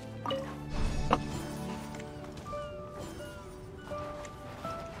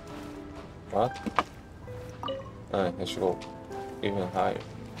 What? I should go even higher.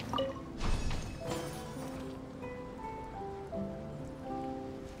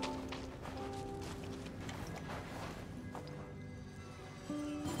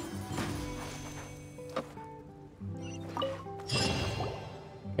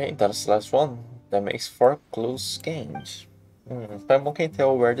 Okay, that's the last one. That makes 4 close games. Paimon can't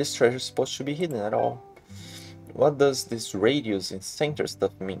tell where this treasure is supposed to be hidden at all. What does this radius and center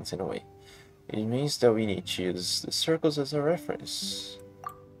stuff means in a way? It means that we need to use the circles as a reference.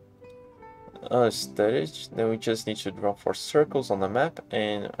 Studied, then we just need to draw 4 circles on the map,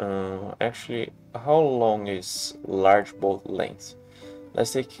 and actually, how long is large boat length?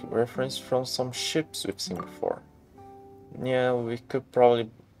 Let's take reference from some ships we've seen before. Yeah, we could probably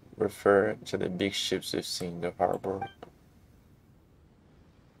refer to the big ships we've seen in the harbor.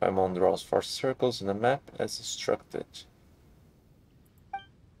 Paimon draws 4 circles on the map as instructed.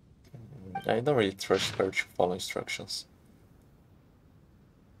 I don't really trust her to follow instructions.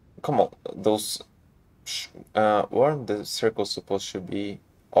 Come on, those weren't the circles supposed to be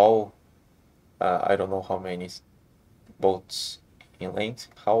all I don't know how many boats in length?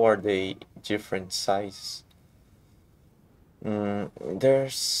 How are they different sizes?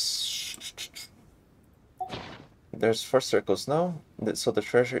 There's 4 circles now, so the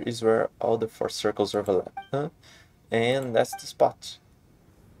treasure is where all the 4 circles overlap, huh? And that's the spot.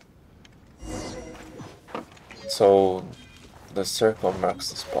 So the circle marks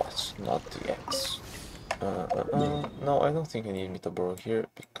the spot, not the X. No, I don't think I need me to borrow here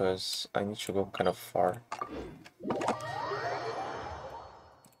because I need to go kind of far.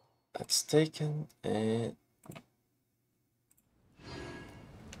 That's taken, and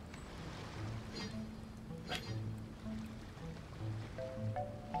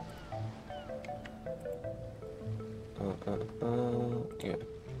yeah.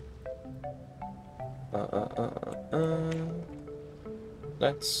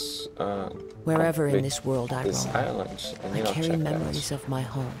 Let's Wherever in this world I this roam, island, and I carry check memories of my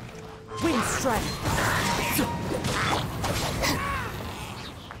home. Wind strike!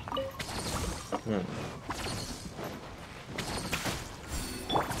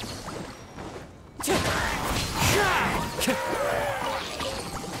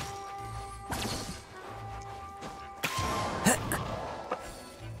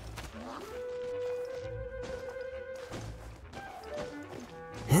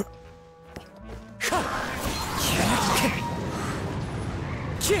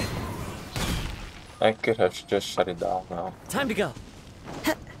 I could have just shut it down now. Time to go.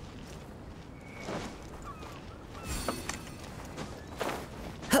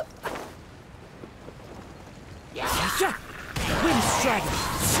 Wind's dragon.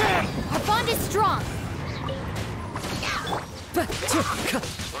 Our bond is strong.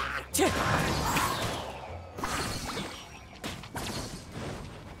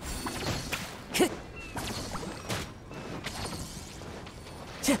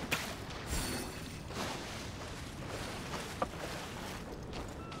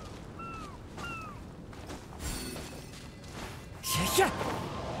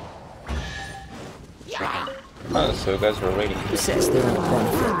 Oh, so you guys were waiting. Who says there are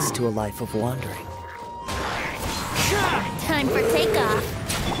benefits to a life of wandering? Time for takeoff.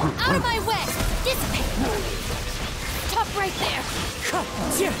 Out of my way! Dissipate! Top right there!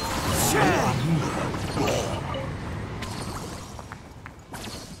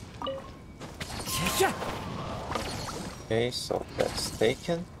 Okay, so that's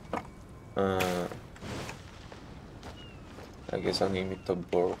taken. I guess I need to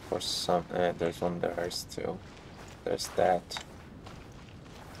borrow for some. There's one there still. There's that.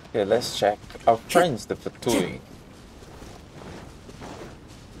 Okay, let's check our friends, the Fatui.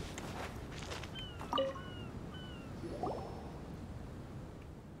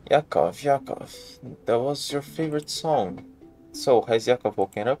 Yakov, that was your favorite song. So, has Yakov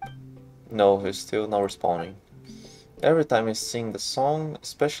woken up? No, he's still not responding. Every time I sing the song,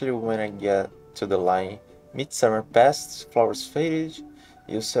 especially when I get to the line, midsummer passed, flowers faded,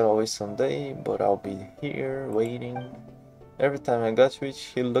 you said always someday, but I'll be here waiting. Every time I got to it,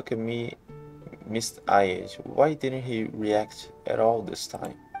 he looked at me mist-eyed. Why didn't he react at all this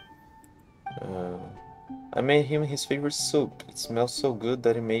time? I made him his favorite soup. It smelled so good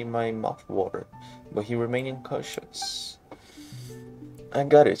that it made my mouth water, but he remained unconscious. I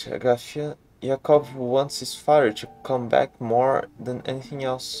got it, Agafia. Yakov wants his father to come back more than anything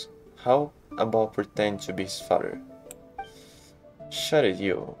else. How about pretend to be his father? Shut it,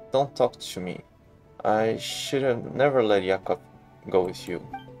 you. Don't talk to me. I should have never let Yakov go with you.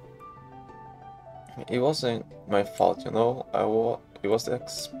 It wasn't my fault, you know. It was the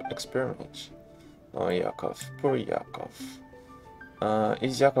experiment. Oh, Yakov. Poor Yakov.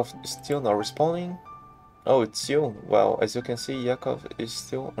 Is Yakov still not responding? Oh, it's you. Well, as you can see, Yakov is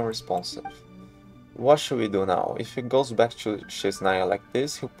still unresponsive. What should we do now? If he goes back to Chesnaya like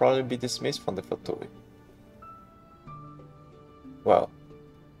this, he'll probably be dismissed from the Fatui. Well,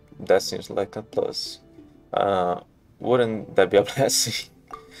 that seems like a plus. Wouldn't that be a blessing?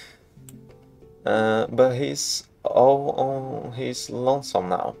 But he's all on his lonesome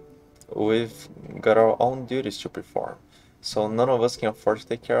now. We've got our own duties to perform, so none of us can afford to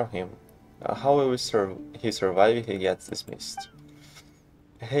take care of him. How will he survive if he gets dismissed?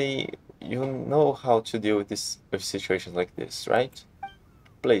 Hey, you know how to deal with situations like this, right?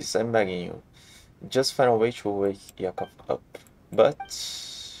 Please, I'm begging you. Just find a way to wake Yakov up. But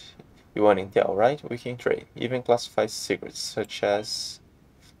you want intel, right? We can trade. Even classified secrets, such as...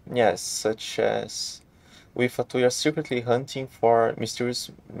 Yes, such as... We Fatui are secretly hunting for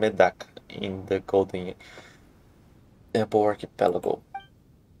mysterious medak in the golden Apple Archipelago.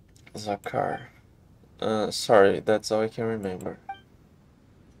 Zakar. Sorry, that's all I can remember.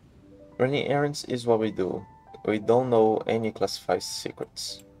 Running errands is what we do. We don't know any classified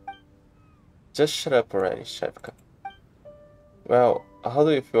secrets. Just shut up already, Shevka. Well, how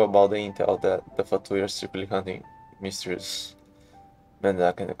do you feel about the intel that the Fatui are secretly hunting mysterious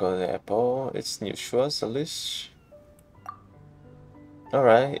medak in the golden apple? It's news to us, at least.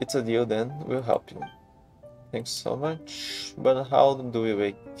 Alright, it's a deal then. We'll help you. Thanks so much. But how do we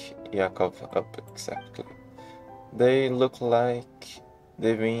wake Yakov up exactly? They look like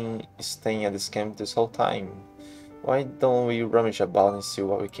they've been staying at this camp this whole time. Why don't we rummage about and see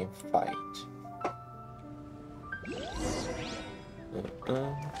what we can find?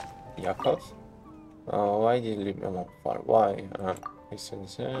 Yakov? Why did you leave me alone for? Why? He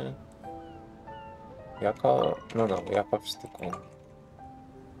says, Yakov? No, Yakov's the queen.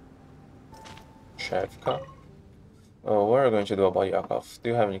 Shevka? Oh, what are we going to do about Yakov? Do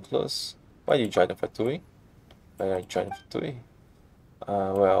you have any clues? Why did you join the Fatui? Why did I join the Fatui?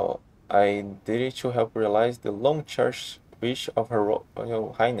 Well, I did it to help realize the long-cherished wish of Her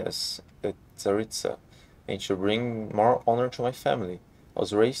Royal Highness, the Tsaritsa, and to bring more honor to my family. I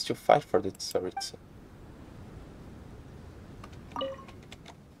was raised to fight for the Tsaritsa.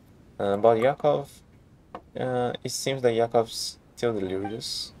 About Yakov, it seems that Yakov's still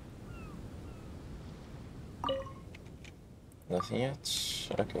delirious. Nothing yet.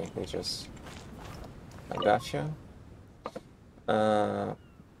 Okay, they just... I got you.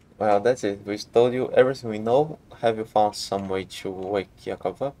 Well, that's it. We told you everything we know. Have you found some way to wake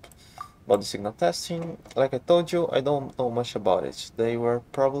Yakov up? About the signal testing, like I told you, I don't know much about it. They were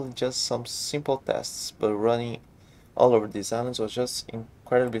probably just some simple tests, but running all over these islands was just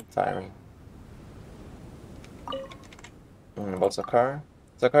incredibly tiring. About Zakar?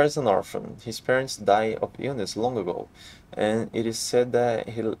 Zakar is an orphan. His parents died of illness long ago, and it is said that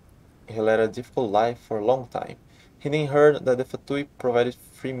he led a difficult life for a long time. He then heard that the Fatui provided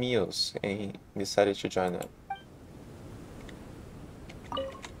free meals, and he decided to join them.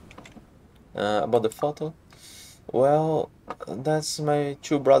 About the photo? Well, that's my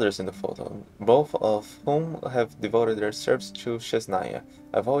two brothers in the photo, both of whom have devoted their service to Chesnaya.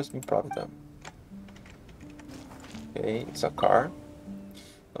 I've always been proud of them. Okay, it's a car.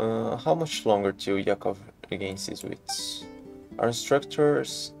 How much longer till Yakov regains his wits? Our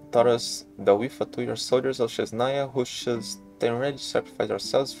instructors taught us that we Fatui are soldiers of Chesnaya who should stand ready to sacrifice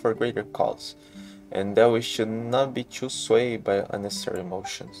ourselves for a greater cause, and that we should not be too swayed by unnecessary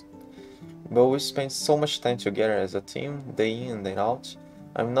emotions. But we spend so much time together as a team, day in and day out.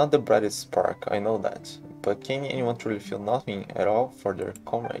 I'm not the brightest spark, I know that, but can anyone truly feel nothing at all for their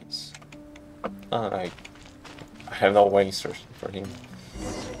comrades? I have no answer for him.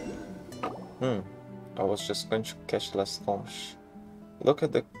 I was just going to catch the last conch. Look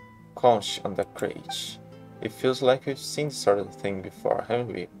at the conch on the crate. It feels like we've seen this sort of thing before, haven't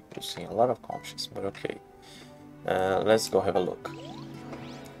we? We've seen a lot of conches, but okay. Let's go have a look.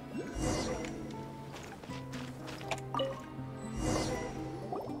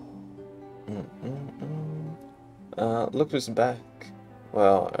 Look who's back.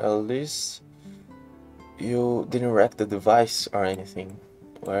 Well, at least you didn't wreck the device or anything.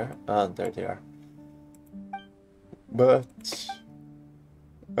 Where? Ah, there they are. But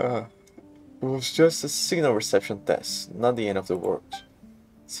it was just a signal reception test, not the end of the world.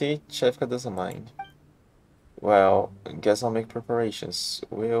 See, Chefka doesn't mind. Well, guess I'll make preparations.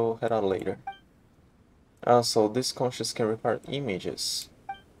 We'll head out later. Also, this conscious can record images.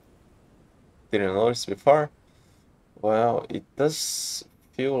 Didn't notice before? Well, it does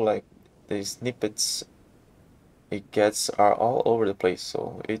feel like the snippets it gets are all over the place,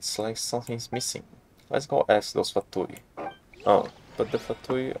 so it's like something's missing. Let's go ask those Fatui. Oh, but the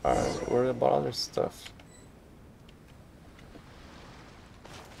Fatui are worried about other stuff.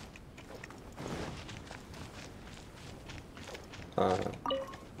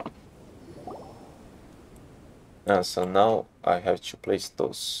 So now I have to place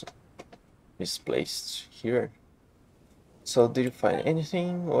those misplaced here. So did you find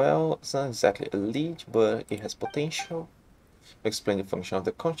anything? Well, it's not exactly a lead, but it has potential. Explain the function of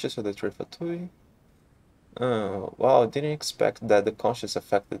the conscious of the three Fatui. Well, I didn't expect that the conscious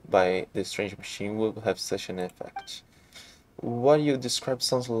affected by the strange machine would have such an effect. What you described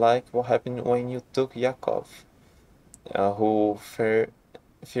sounds like what happened when you took Yakov, who feared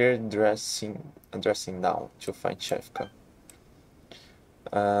dressing down to find Shevka.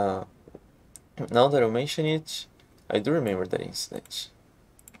 Now that I mention it, I do remember that incident.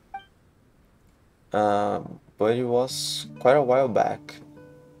 But it was quite a while back,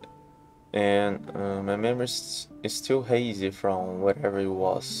 and my memory is still hazy from whatever it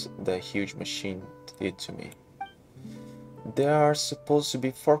was that huge machine did to me. There are supposed to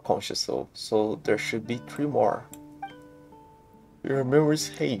be 4 conscious though, so there should be 3 more. Your memory is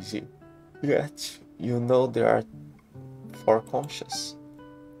hazy, yet you know there are 4 conscious.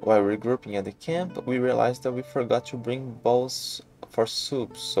 While regrouping at the camp, we realized that we forgot to bring bowls for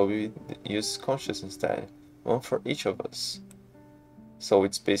soup, so we used conscious instead, 1 for each of us. So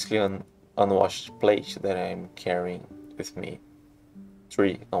it's basically an unwashed plate that I'm carrying with me.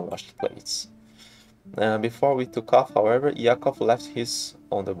 3 unwashed plates. Before we took off, however, Yakov left his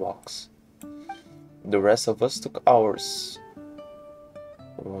on the box. The rest of us took ours.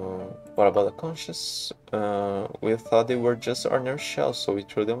 What about the conscious? We thought they were just ordinary shells, so we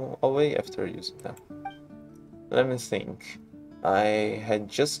threw them away after using them. Let me think. I had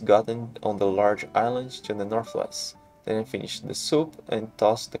just gotten on the large island to the northwest. Then I finished the soup and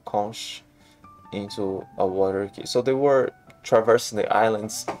tossed the conch into a water key. So they were traversing the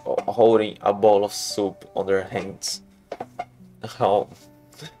islands holding a bowl of soup on their hands. How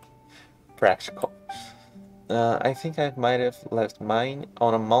practical. I think I might have left mine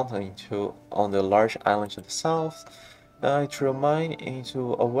on a mountain on the large island to the south. I threw mine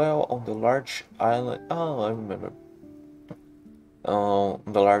into a well on the large island. Oh, I remember. On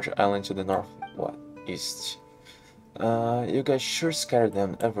the large island to the northeast. You guys sure scared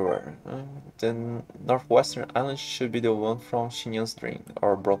them everywhere. The northwestern island should be the one from Xinyan's Dream,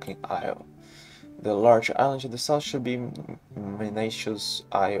 or Broken Isle. The large island to the south should be Menatius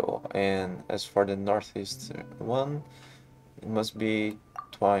Isle, and as for the northeast one, it must be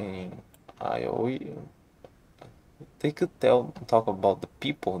Twining Isle. They could talk about the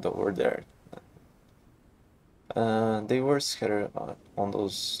people that were there. They were scattered on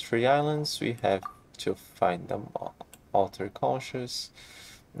those 3 islands. We have to find them all 3 conscious.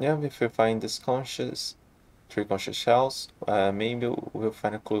 Yeah, if we find this 3 conscious shells, maybe we'll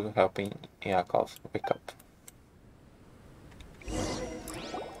find a clue helping Yakov wake up.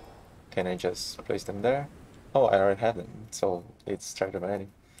 Can I just place them there? Oh, I already have them, so it started already.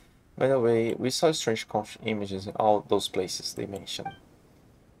 By the way, we saw strange images in all those places they mentioned.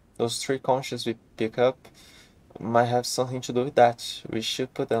 Those 3 conscious we pick up might have something to do with that. We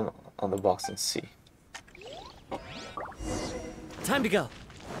should put them on the box and see. Time to go.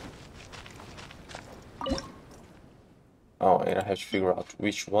 Oh, and I have to figure out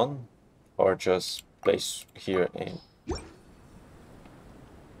which one, or just place here and...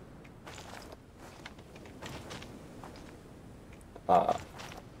 Oh,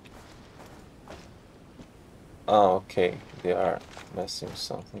 okay, they are messing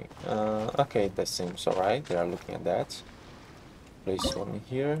something. Okay, that seems alright. They are looking at that. Place one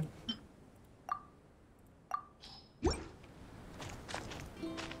here.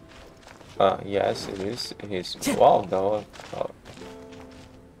 Yes, it is. It is. Wow, that was...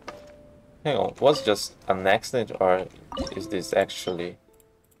 Hang on, was just an accident, or is this actually...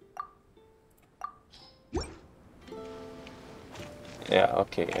 Yeah,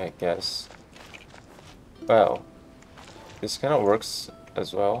 okay, I guess. Well, this kind of works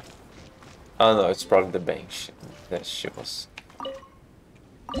as well. Oh no, it's probably the bench that she was.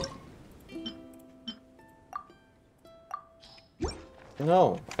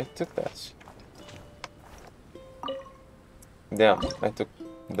 No, I took that. Damn, I took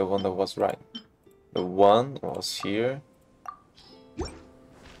the one that was right. The one was here.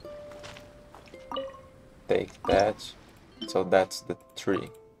 Take that. So that's the 3.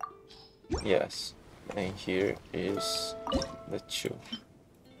 Yes. And here is the 2.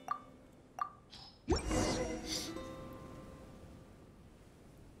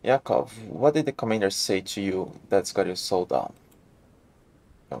 Yakov, what did the commander say to you that's got you so down?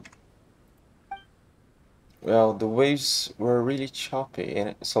 Well, the waves were really choppy,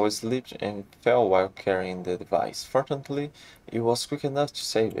 and so I slipped and fell while carrying the device. Fortunately, it was quick enough to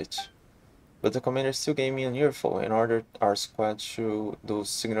save it. But the commander still gave me an earful and ordered our squad to do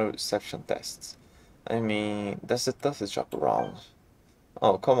signal reception tests. I mean, that's the toughest job around.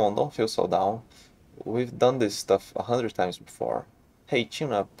 Oh, come on, don't feel so down. We've done this stuff 100 times before. Hey,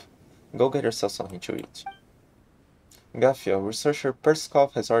 tune up. Go get yourself something to eat. Gafia, researcher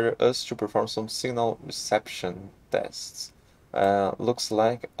Perskov has ordered us to perform some signal reception tests. Looks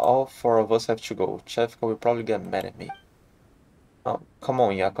like all 4 of us have to go. Chevka will probably get mad at me. Oh, come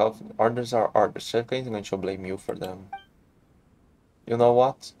on, Yakov. Orders are orders. Chevka isn't going to blame you for them. You know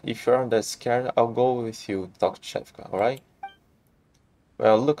what? If you're that scared, I'll go with you to talk to Chevka, alright?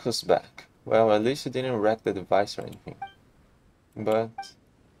 Well, look who's back. Well, at least you didn't wreck the device or anything. But...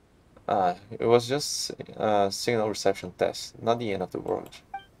 it was just a signal reception test, not the end of the world.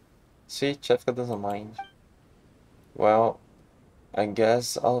 See, Chevka doesn't mind. Well, I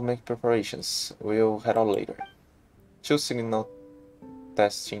guess I'll make preparations. We'll head out later. 2 signal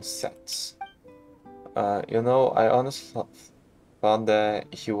testing sets. You know, I honestly thought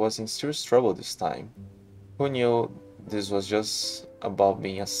that he was in serious trouble this time. Who knew this was just about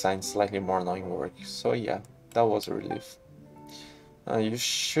being assigned slightly more annoying work, so yeah, that was a relief. You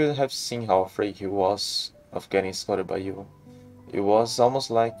should have seen how afraid he was of getting scolded by you. It was almost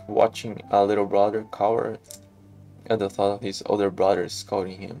like watching a little brother cower at the thought of his older brother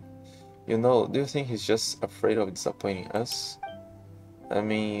scolding him. You know, do you think he's just afraid of disappointing us? I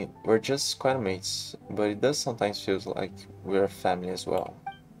mean, we're just squad mates, but it does sometimes feel like we're family as well.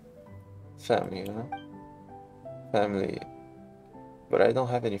 Family, you know? Family. But I don't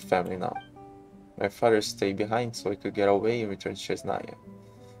have any family now. My father stayed behind so he could get away and return to Chesnaya.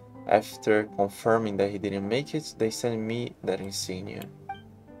 After confirming that he didn't make it, they sent me that insignia.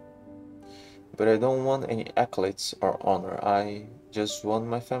 But I don't want any accolades or honor, I just want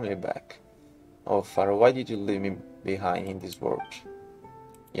my family back. Oh, father, why did you leave me behind in this world?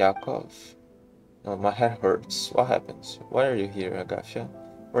 Yakov. Oh, my head hurts. What happened? Why are you here, Agafia?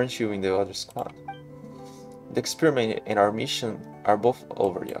 Weren't you in the other squad? The experiment and our mission are both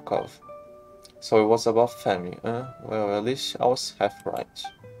over, Yakov. So it was about family, huh? Well, at least I was half right.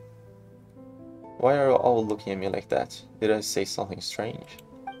 Why are you all looking at me like that? Did I say something strange?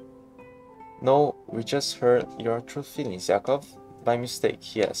 No, we just heard your true feelings, Yakov. By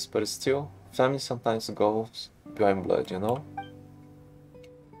mistake, yes, but still, family sometimes goes beyond blood, you know?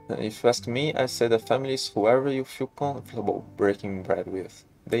 If you ask me, I say that family is whoever you feel comfortable breaking bread with,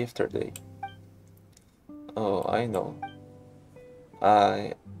 day after day. Oh, I know.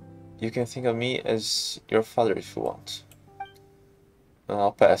 You can think of me as your father if you want.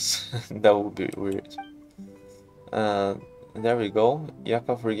 I'll pass. That would be weird. There we go.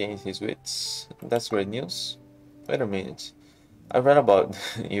 Yakov regained his wits. That's great news. Wait a minute. I read about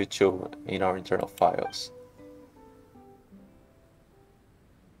you two in our internal files.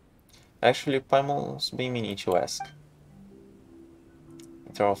 Actually, Paimon's been meaning to ask.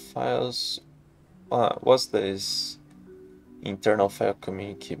 Internal files? What's this internal file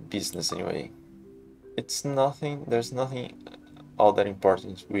community business anyway? It's nothing, there's nothing all that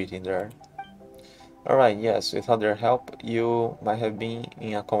important reading there. Alright, yes, without their help, you might have been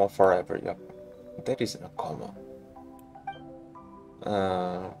in a coma forever. Yep. That isn't a coma.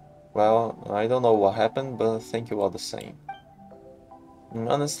 Well, I don't know what happened, but thank you all the same.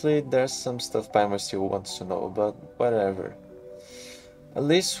 Honestly, there's some stuff Paimon still wants to know, but whatever. At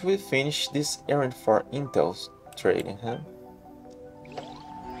least we finished this errand for Intel's trading, huh?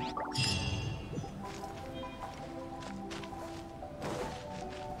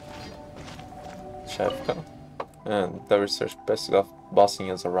 Shevka. And the research passing off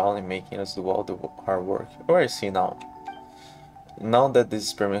bossing us around and making us do all the hard work. Where is he now? Now that this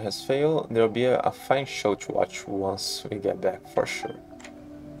experiment has failed, there'll be a fine show to watch once we get back, for sure.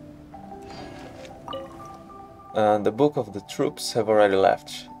 The bulk of the troops have already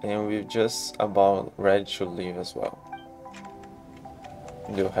left, and we're just about ready to leave as well.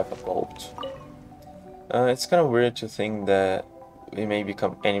 Do you have a boat? It's kind of weird to think that we may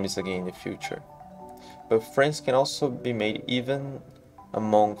become enemies again in the future. But friends can also be made even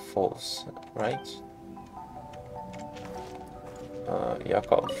among foes, right?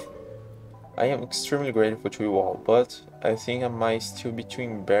 Yakov. I am extremely grateful to you all, but I think I might still be too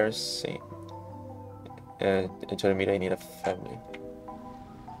embarrassing to admit I need a family.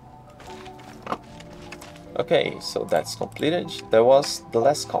 Okay, so that's completed. That was the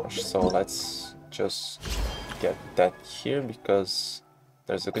last conch, so let's just get that here because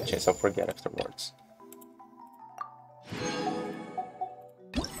there's a good chance I'll forget afterwards.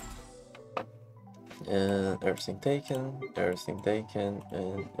 And everything taken,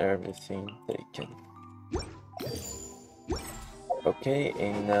 and everything taken. Okay,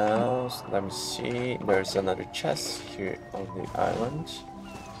 and now let me see. There's another chest here on the island.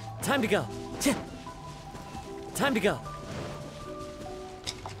 Time to go. Time to go.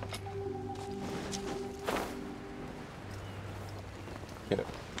 Here.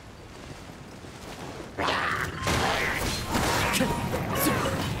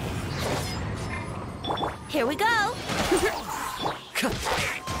 Here we go.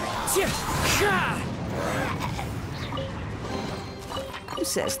 Who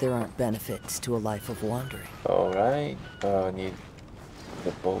says there aren't benefits to a life of wandering? Alright, I need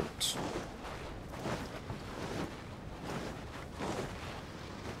the boat.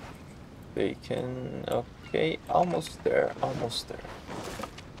 Bacon, okay, almost there, almost there.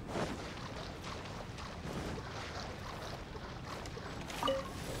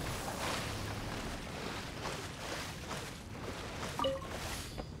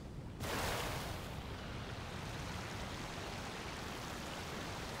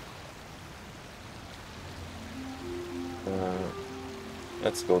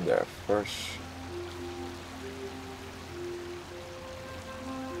 Let's go there first.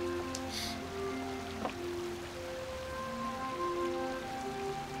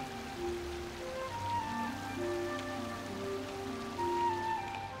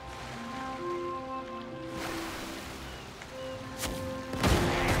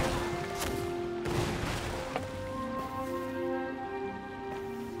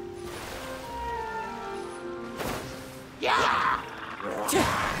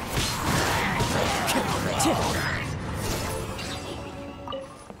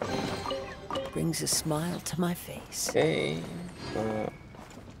 Brings a smile to my face. Okay.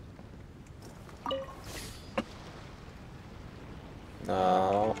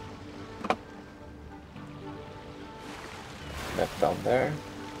 Now back down there.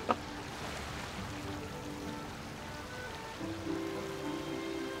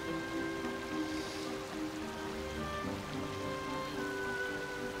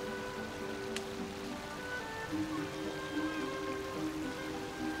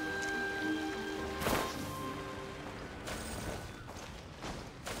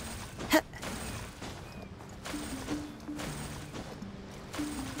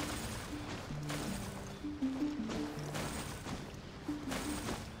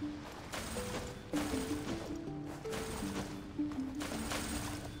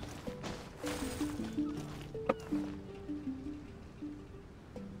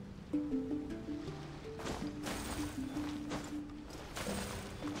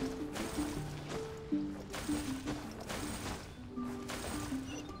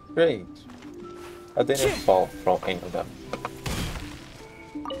 Great. I didn't fall from any of them.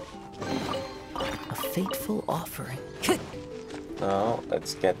 A fateful offering. Now,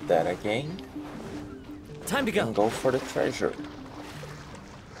 let's get that again. Time to And go. go for the treasure.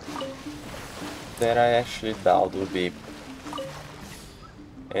 That I actually doubt would be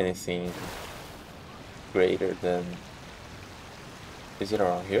anything greater than... Is it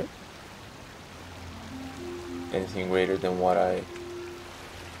around here? Anything greater than what I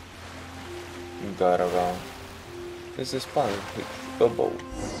got around. This is fun. Bubble.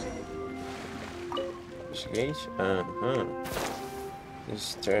 Investigate.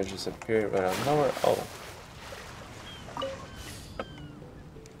 These treasures appear right out of nowhere. Oh.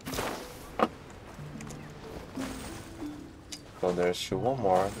 So there's still one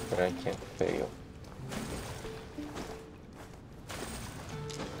more that I can't fail.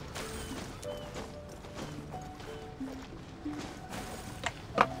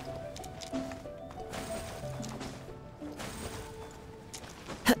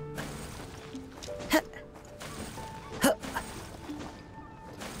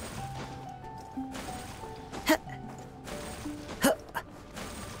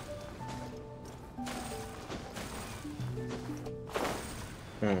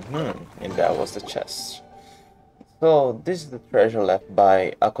 And that was the chest. So this is the treasure left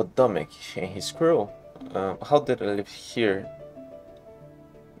by Akodomek and his crew. How did I live here?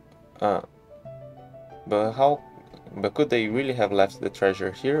 But could they really have left the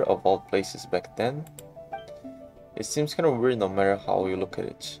treasure here of all places back then? It seems kind of weird no matter how you look at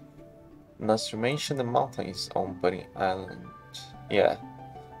it. Not to mention the mountains on Bunny Island. Yeah.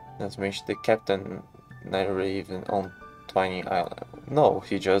 Not to mention the captain never even on Tiny Island. No,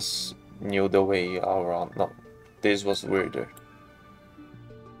 he just knew the way around. No, this was weirder.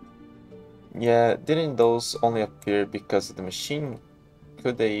 Yeah, didn't those only appear because of the machine?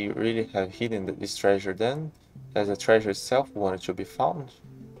 Could they really have hidden this treasure then, as the treasure itself wanted to be found?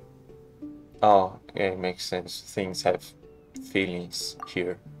 Oh, yeah, it makes sense. Things have feelings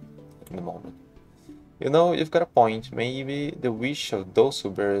here in the moment. You know, you've got a point. Maybe the wish of those who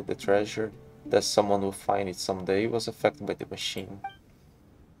buried the treasure, that someone will find it someday, was affected by the machine.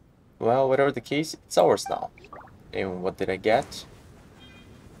 Well, whatever the case, it's ours now. And what did I get?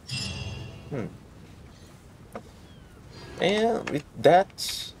 And with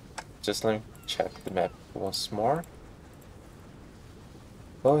that, just let me check the map once more.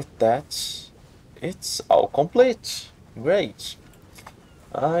 Well, with that, it's all complete. Great.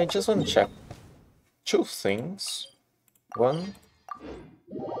 I just want to check two things. One,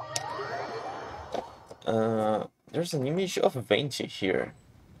 there's an image of Venti here,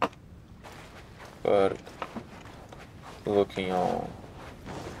 but looking on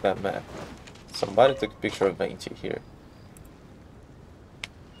that map, somebody took a picture of Venti here.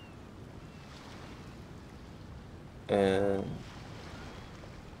 And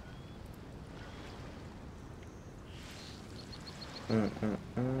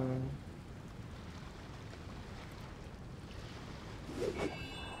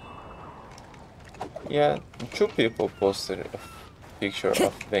yeah, two people posted a picture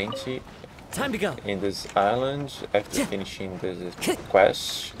of Venti Time to go. in this island after finishing this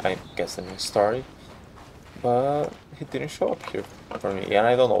quest. I guess the main story, but he didn't show up here for me, and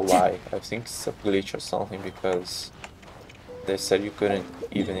I don't know why. I think it's a glitch or something, because they said you couldn't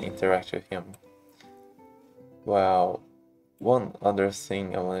even interact with him. Well, one other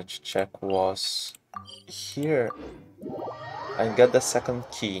thing I wanted to check was here. I got the second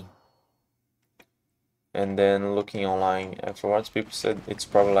key, and then looking online afterwards, people said it's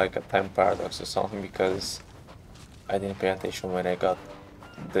probably like a time paradox or something, because I didn't pay attention when I got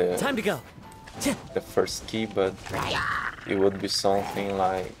Time to go. the first key, but it would be something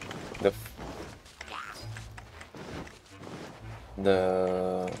like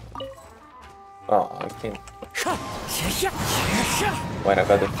oh, I can't. When I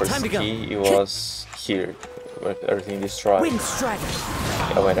got the first key, it was here, with everything destroyed. Wind Strider.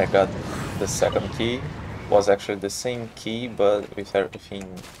 And when I got the second key, was actually the same key, but with everything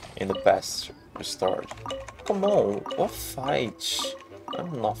in the past restored. Come on, what fight?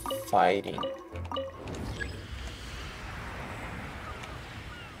 I'm not fighting.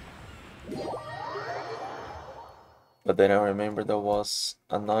 But then I remember there was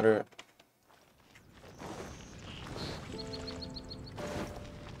another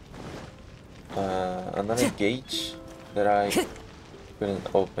gate that I couldn't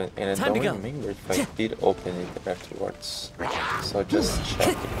open, and I don't remember if I did open it afterwards. So just check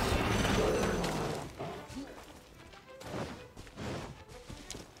it.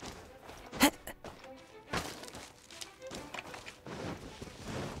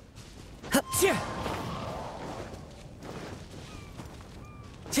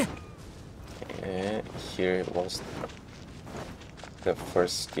 And here was the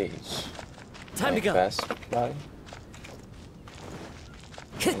first gauge. Time to go. Fast fly.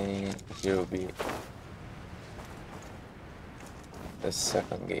 And here will be the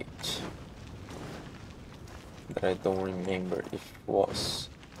second gauge that I don't remember if it was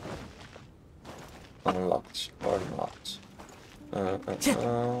unlocked or not.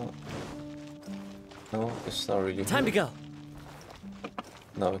 No, it's not really Time to here. go.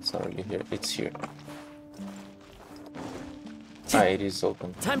 No, it's not really here. It's here. Ah, it is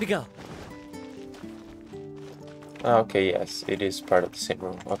open. Time to go. Ah, okay, yes, it is part of the same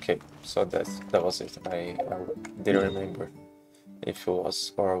room. Okay, so that was it. I didn't remember if it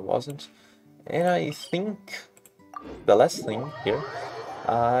was or wasn't. And I think the last thing here,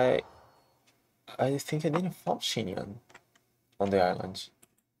 I think I didn't find Xinyan on the island.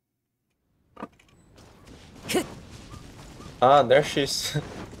 Ah, there she is.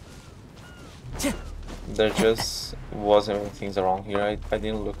 There just wasn't many things around here. I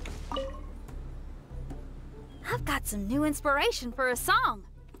didn't look. I've got some new inspiration for a song.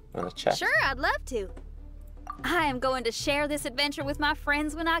 On the chat. Sure, I'd love to. I am going to share this adventure with my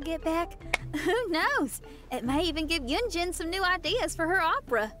friends when I get back. Who knows? It may even give Yunjin some new ideas for her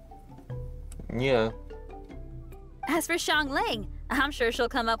opera. Yeah. As for Xiangling, I'm sure she'll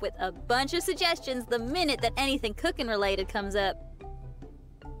come up with a bunch of suggestions the minute that anything cooking related comes up.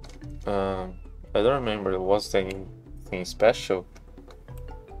 I don't remember was anything special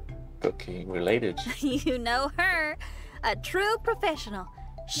cooking related. You know her, a true professional.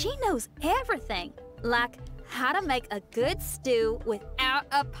 She knows everything, like how to make a good stew without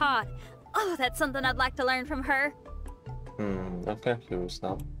a pot. Oh, that's something I'd like to learn from her. I'm kind of curious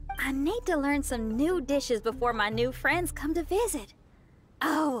now. I need to learn some new dishes before my new friends come to visit.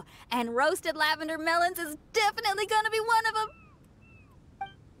 Oh, and roasted lavender melons is definitely gonna be one of them.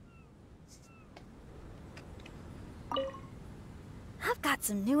 I've got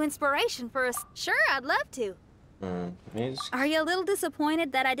some new inspiration for us. Sure, I'd love to. Music? Are you a little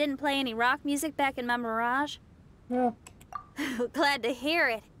disappointed that I didn't play any rock music back in my Mirage? Yeah. Glad to hear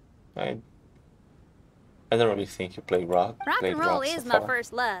it. I don't really think you play rock. Rock Played and roll rock so is my far.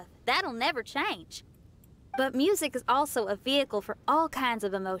 first love. That'll never change. But music is also a vehicle for all kinds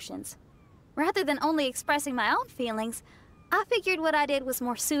of emotions. Rather than only expressing my own feelings, I figured what I did was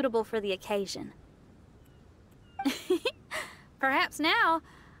more suitable for the occasion. Perhaps now,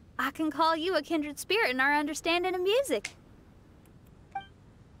 I can call you a kindred spirit in our understanding of music.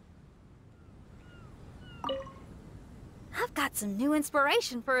 I've got some new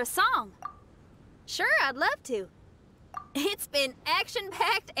inspiration for a song. Sure, I'd love to. It's been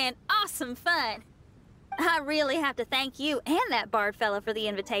action-packed and awesome fun. I really have to thank you and that Bard fella for the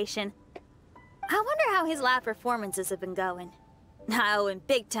invitation. I wonder how his live performances have been going. I owe him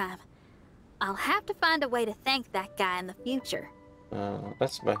big time. I'll have to find a way to thank that guy in the future.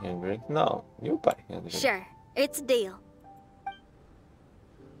 Let's buy him a drink. No, you buy him a drink. Sure, it's a deal.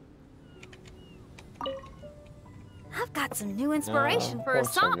 I've got some new inspiration for a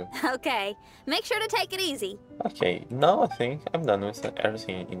what's on song. Okay, make sure to take it easy. Okay, now I think I'm done with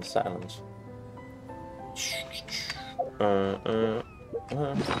everything in silence.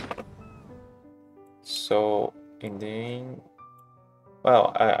 So, in the end,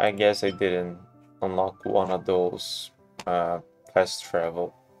 well, I guess I didn't unlock one of those fast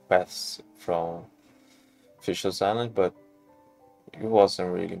travel paths from Fisher's Island, but it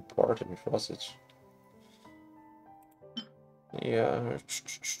wasn't really important, was it? Yeah.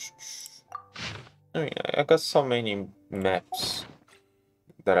 I mean, I got so many maps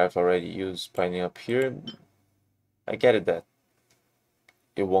that I've already used piling up here. I get it that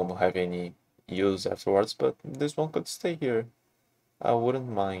it won't have any use afterwards, but this one could stay here. I wouldn't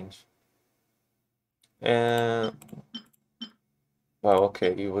mind. And well,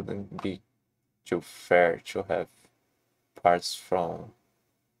 okay, it wouldn't be too fair to have parts from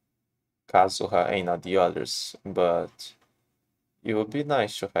Kazuha and not the others, but it would be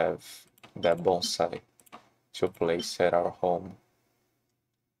nice to have that bonsai to place at our home.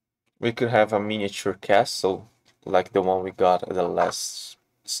 We could have a miniature castle like the one we got at the last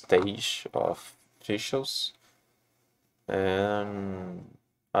stage of officials. And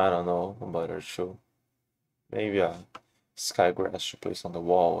I don't know, a mother show. Maybe a sky grass to place on the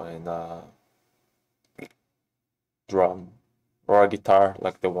wall and a drum or a guitar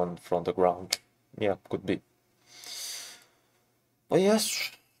like the one from the ground. Yeah, could be. But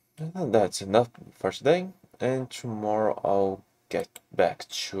yes, that's enough for today. And tomorrow I'll get back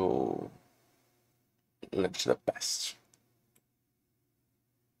to Link to the Past.